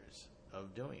 years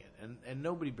of doing it, and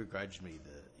nobody begrudged me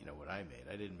what I made.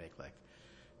 I didn't make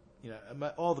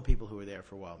all the people who were there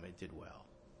for a while did well,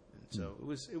 and so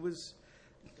it was.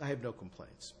 I have no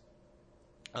complaints.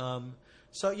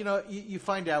 So you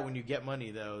find out when you get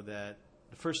money though that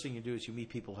the first thing you do is you meet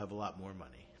people who have a lot more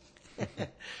money.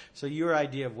 So your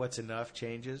idea of what's enough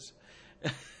changes.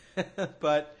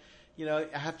 But I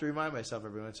have to remind myself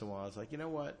every once in a while. It's like, you know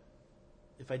what?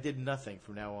 If I did nothing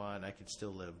from now on, I could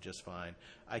still live just fine.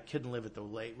 I couldn't live at the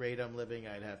rate I'm living.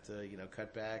 I'd have to,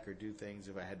 cut back or do things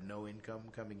if I had no income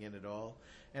coming in at all.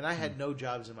 And I had no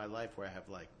jobs in my life where I have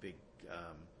like big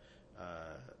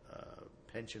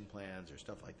pension plans or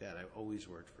stuff like that. I always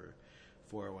worked for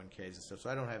 401ks and stuff,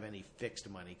 so I don't have any fixed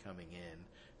money coming in.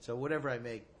 So whatever I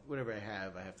make, whatever I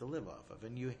have to live off of.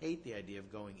 And you hate the idea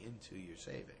of going into your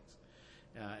savings.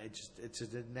 It's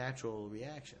a natural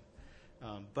reaction.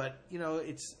 But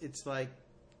it's like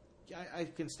I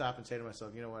can stop and say to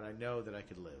myself, you know what? I know that I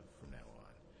could live from now on,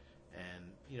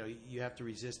 and you have to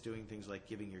resist doing things like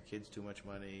giving your kids too much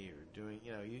money or doing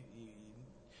you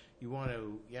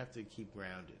have to keep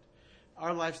grounded.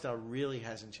 Our lifestyle really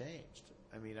hasn't changed.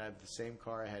 I mean, I have the same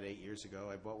car I had 8 years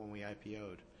ago. I bought when we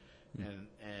IPO'd,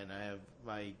 and I have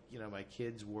my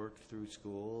kids worked through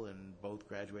school and both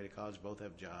graduated college, both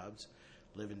have jobs.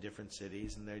 Live in different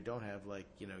cities, and they don't have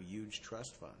huge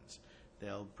trust funds.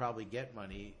 They'll probably get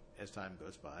money as time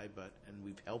goes by, and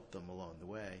we've helped them along the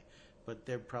way. But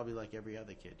they're probably like every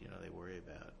other kid. They worry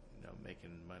about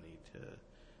making money to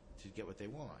get what they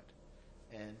want,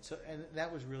 and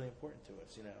that was really important to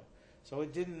us. So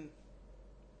it didn't.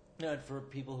 For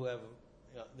people who have,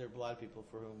 there are a lot of people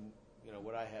for whom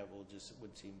what I have would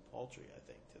seem paltry. I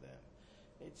think to them,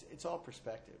 it's all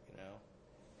perspective.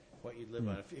 What you'd live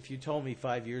on. If you told me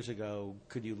 5 years ago,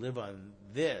 could you live on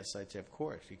this? I'd say, of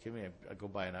course. You kidding me? I'd go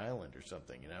buy an island or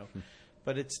something,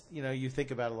 But it's, you think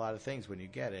about a lot of things when you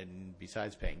get it, and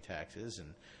besides paying taxes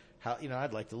and how,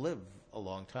 I'd like to live a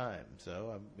long time.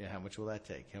 So, how much will that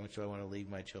take? How much do I want to leave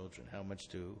my children? How much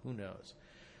who knows?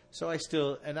 So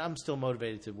I'm still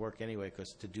motivated to work anyway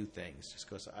to do things, just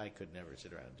because I could never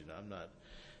sit around and do. I'm not.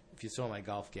 If you saw my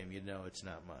golf game, you'd know it's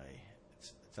not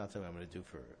it's not something I'm going to do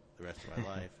for the rest of my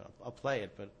life. I'll play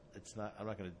it, but it's not. I'm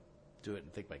not going to do it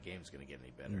and think my game's going to get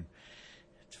any better.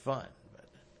 It's fun, but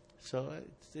so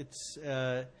it's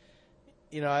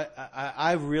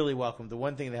I've really welcomed. The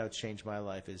one thing that has changed my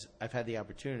life is I've had the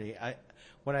opportunity.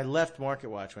 When I left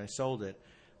MarketWatch, when I sold it,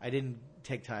 I didn't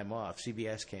take time off.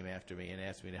 CBS came after me and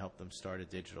asked me to help them start a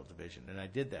digital division, and I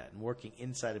did that. And working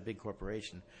inside a big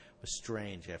corporation was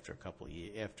strange after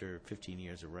after 15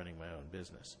 years of running my own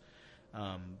business.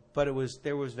 But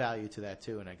there was value to that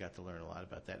too, and I got to learn a lot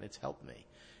about that, and it's helped me.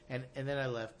 And then I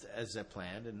left as I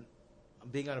planned, and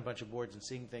being on a bunch of boards and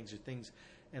seeing things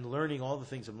and learning all the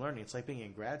things I'm learning. It's like being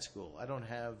in grad school.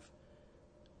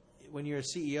 When you're a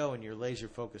CEO and you're laser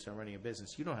focused on running a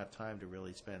business, you don't have time to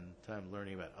really spend time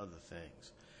learning about other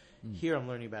things. Here I'm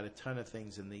learning about a ton of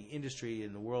things, and the industry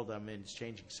and the world I'm in is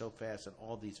changing so fast on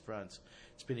all these fronts.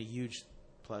 It's been a huge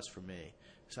plus for me.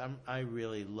 So I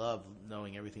really love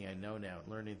knowing everything I know now,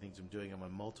 learning things I'm doing. I'm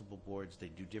on multiple boards. They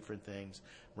do different things.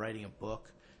 I'm writing a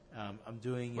book. I'm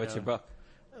doing... What's your book?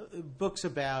 Books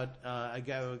about... I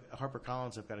got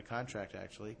HarperCollins. I've got a contract,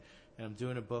 actually. And I'm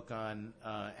doing a book on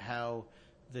how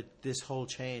this whole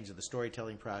change of the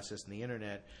storytelling process and the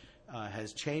Internet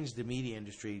has changed the media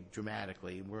industry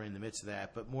dramatically. We're in the midst of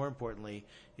that. But more importantly,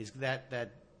 is that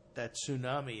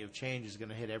tsunami of change is going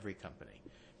to hit every company.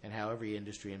 And how every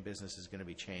industry and business is going to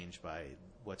be changed by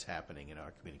what's happening in our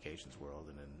communications world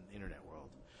and in the Internet world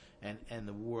and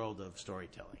the world of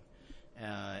storytelling.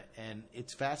 And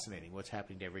it's fascinating what's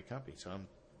happening to every company. So I'm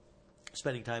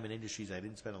spending time in industries I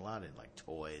didn't spend a lot in, like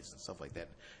toys and stuff like that,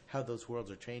 how those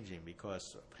worlds are changing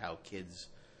because of how kids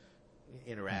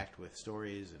interact with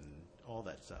stories and all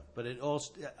that stuff. But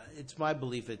it's my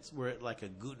belief we're at like a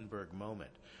Gutenberg moment.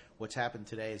 What's happened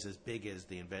today is as big as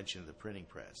the invention of the printing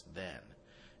press then.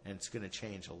 And it's going to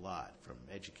change a lot from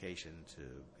education to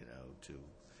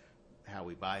how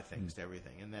we buy things to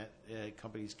everything, and that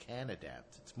companies can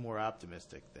adapt. It's more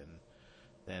optimistic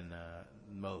than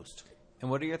most. And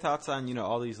what are your thoughts on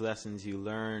all these lessons you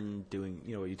learn doing?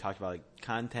 What you talked about, like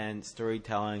content,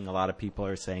 storytelling. A lot of people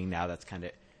are saying now that's kind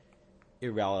of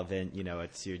irrelevant.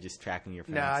 It's you're just tracking your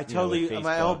friends. No, I totally. With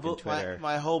my Facebook and Twitter.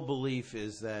 whole belief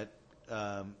is that.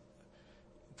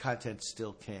 content's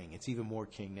still king. It's even more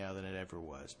king now than it ever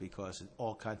was because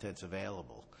all content's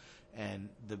available. And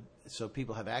so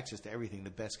people have access to everything. The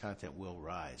best content will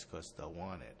rise because they'll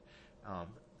want it.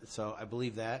 So I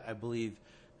believe that. I believe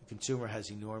the consumer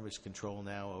has enormous control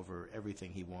now over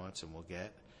everything he wants and will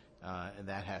get. And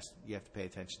you have to pay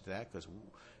attention to that because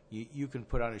you can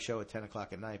put on a show at 10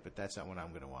 o'clock at night, but that's not when I'm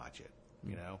going to watch it,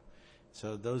 you know?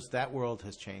 So that world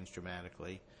has changed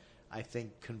dramatically. I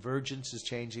think convergence is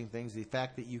changing things. The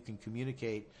fact that you can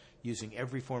communicate using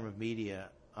every form of media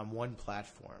on one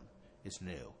platform is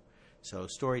new. So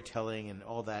storytelling and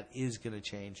all that is going to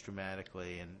change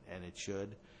dramatically, and it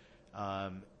should.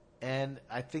 And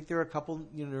I think there are a couple,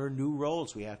 there are new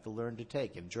roles we have to learn to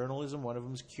take. In journalism, one of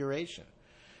them is curation.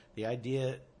 The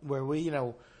idea where we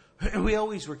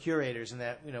always were curators in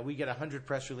that, we get 100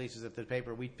 press releases at the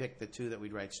paper. We'd pick the 2 that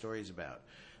we'd write stories about.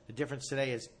 The difference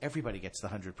today is everybody gets the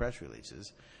 100 press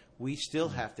releases. We still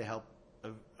have to help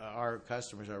our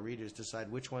customers, our readers,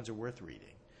 decide which ones are worth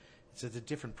reading. It's a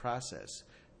different process.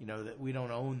 That we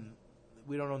don't own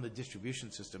the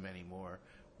distribution system anymore.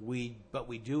 But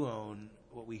we do own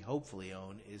what we hopefully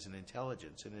own is an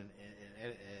intelligence and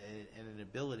an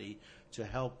ability to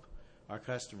help our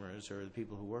customers or the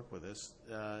people who work with us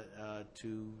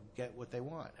to get what they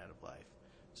want out of life.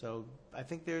 So I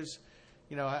think there's,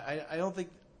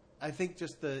 I think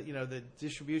just the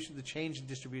distribution, the change in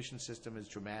distribution system is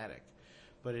dramatic,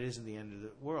 but it isn't the end of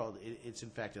the world. It's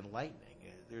in fact enlightening.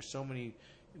 There's so many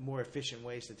more efficient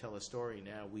ways to tell a story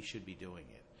now. We should be doing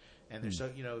it. And there's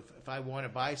if I want to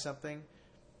buy something,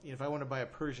 if I want to buy a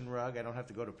Persian rug, I don't have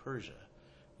to go to Persia.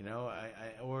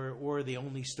 Or the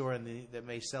only store that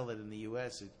may sell it in the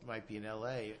U.S., it might be in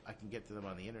L.A., I can get to them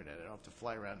on the Internet. I don't have to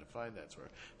fly around to find that store.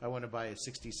 If I want to buy a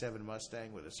 67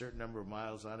 Mustang with a certain number of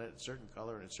miles on it, a certain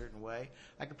color, in a certain way,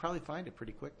 I could probably find it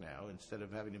pretty quick now instead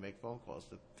of having to make phone calls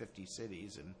to 50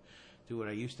 cities and do what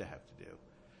I used to have to do.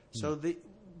 So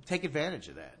take advantage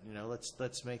of that. It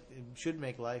should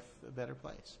make life a better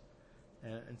place.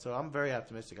 And so I'm very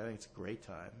optimistic. I think it's a great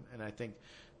time. And I think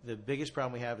the biggest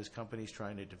problem we have is companies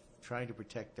trying to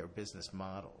protect their business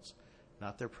models,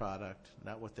 not their product,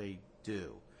 not what they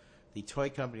do. The toy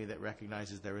company that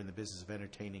recognizes they're in the business of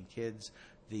entertaining kids,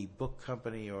 the book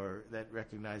company that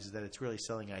recognizes that it's really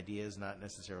selling ideas, not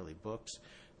necessarily books,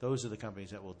 those are the companies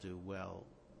that will do well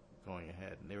going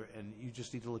ahead. And you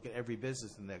just need to look at every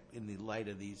business in the light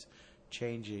of these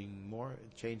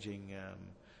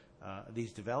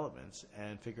these developments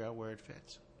and figure out where it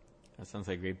fits. That sounds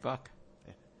like a great book.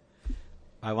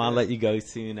 I want to let you go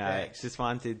soon. Just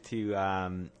wanted to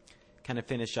kind of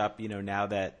finish up. Now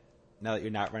that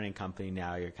you're not running a company,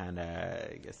 now you're kind of,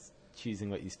 I guess, choosing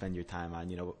what you spend your time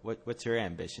on. What's your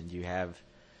ambition? Do you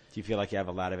feel like you have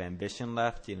a lot of ambition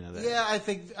left? Yeah, I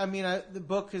think. The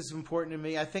book is important to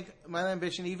me. I think my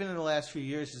ambition, even in the last few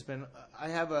years, has been. I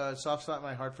have a soft spot in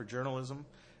my heart for journalism.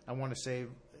 I want to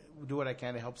do what I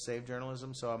can to help save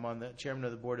journalism. So I'm on the chairman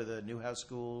of the board of the Newhouse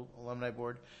School Alumni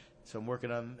Board. So I'm working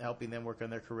on helping them work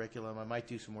on their curriculum. I might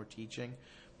do some more teaching,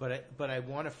 but I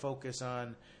want to focus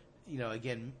on,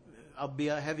 again, I'll be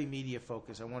a heavy media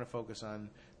focus. I want to focus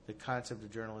on the concept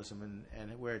of journalism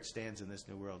and where it stands in this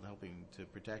new world, and helping to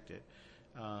protect it.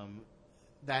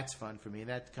 That's fun for me, and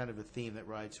that's kind of a theme that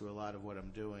rides through a lot of what I'm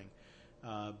doing.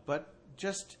 But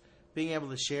just being able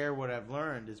to share what I've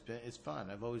learned is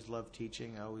fun. I've always loved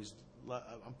teaching.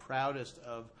 I'm proudest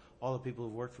of all the people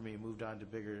who've worked for me and moved on to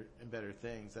bigger and better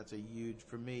things. That's a huge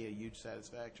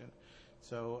satisfaction.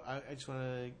 So I just want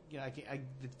to,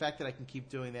 the fact that I can keep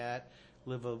doing that,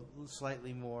 live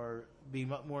be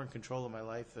more in control of my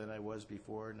life than I was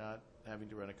before, not having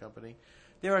to run a company.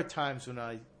 There are times when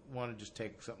I want to just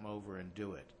take something over and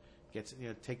do it.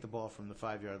 Take the ball from the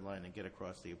 5-yard line and get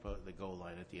across the goal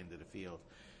line at the end of the field.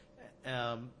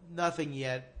 Nothing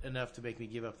yet enough to make me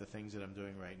give up the things that I'm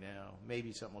doing right now.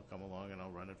 Maybe something will come along and I'll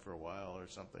run it for a while or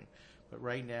something. But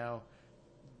right now,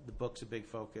 the book's a big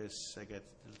focus. I get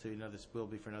to this will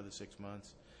be for another 6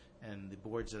 months, and the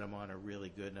boards that I'm on are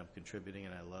really good, and I'm contributing,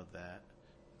 and I love that.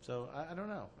 So I don't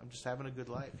know. I'm just having a good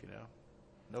life,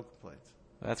 No complaints.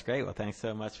 Well, that's great. Well, thanks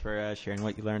so much for sharing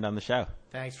what you learned on the show.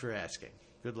 Thanks for asking.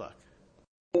 Good luck.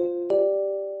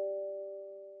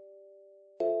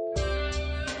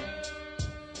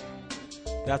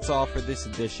 That's all for this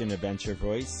edition of Venture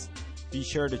Voice. Be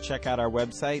sure to check out our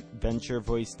website,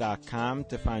 venturevoice.com,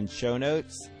 to find show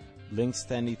notes, links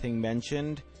to anything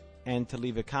mentioned, and to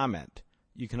leave a comment.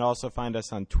 You can also find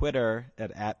us on Twitter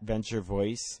at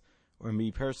 @VentureVoice, or me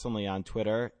personally on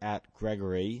Twitter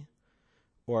 @Gregory,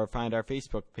 or find our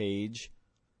Facebook page,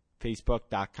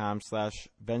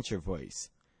 facebook.com/VentureVoice.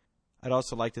 I'd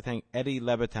also like to thank Eddie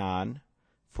Levitan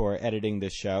for editing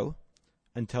this show.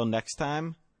 Until next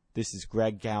time, this is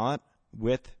Greg Gallant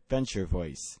with Venture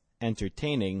Voice,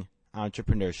 entertaining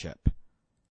entrepreneurship.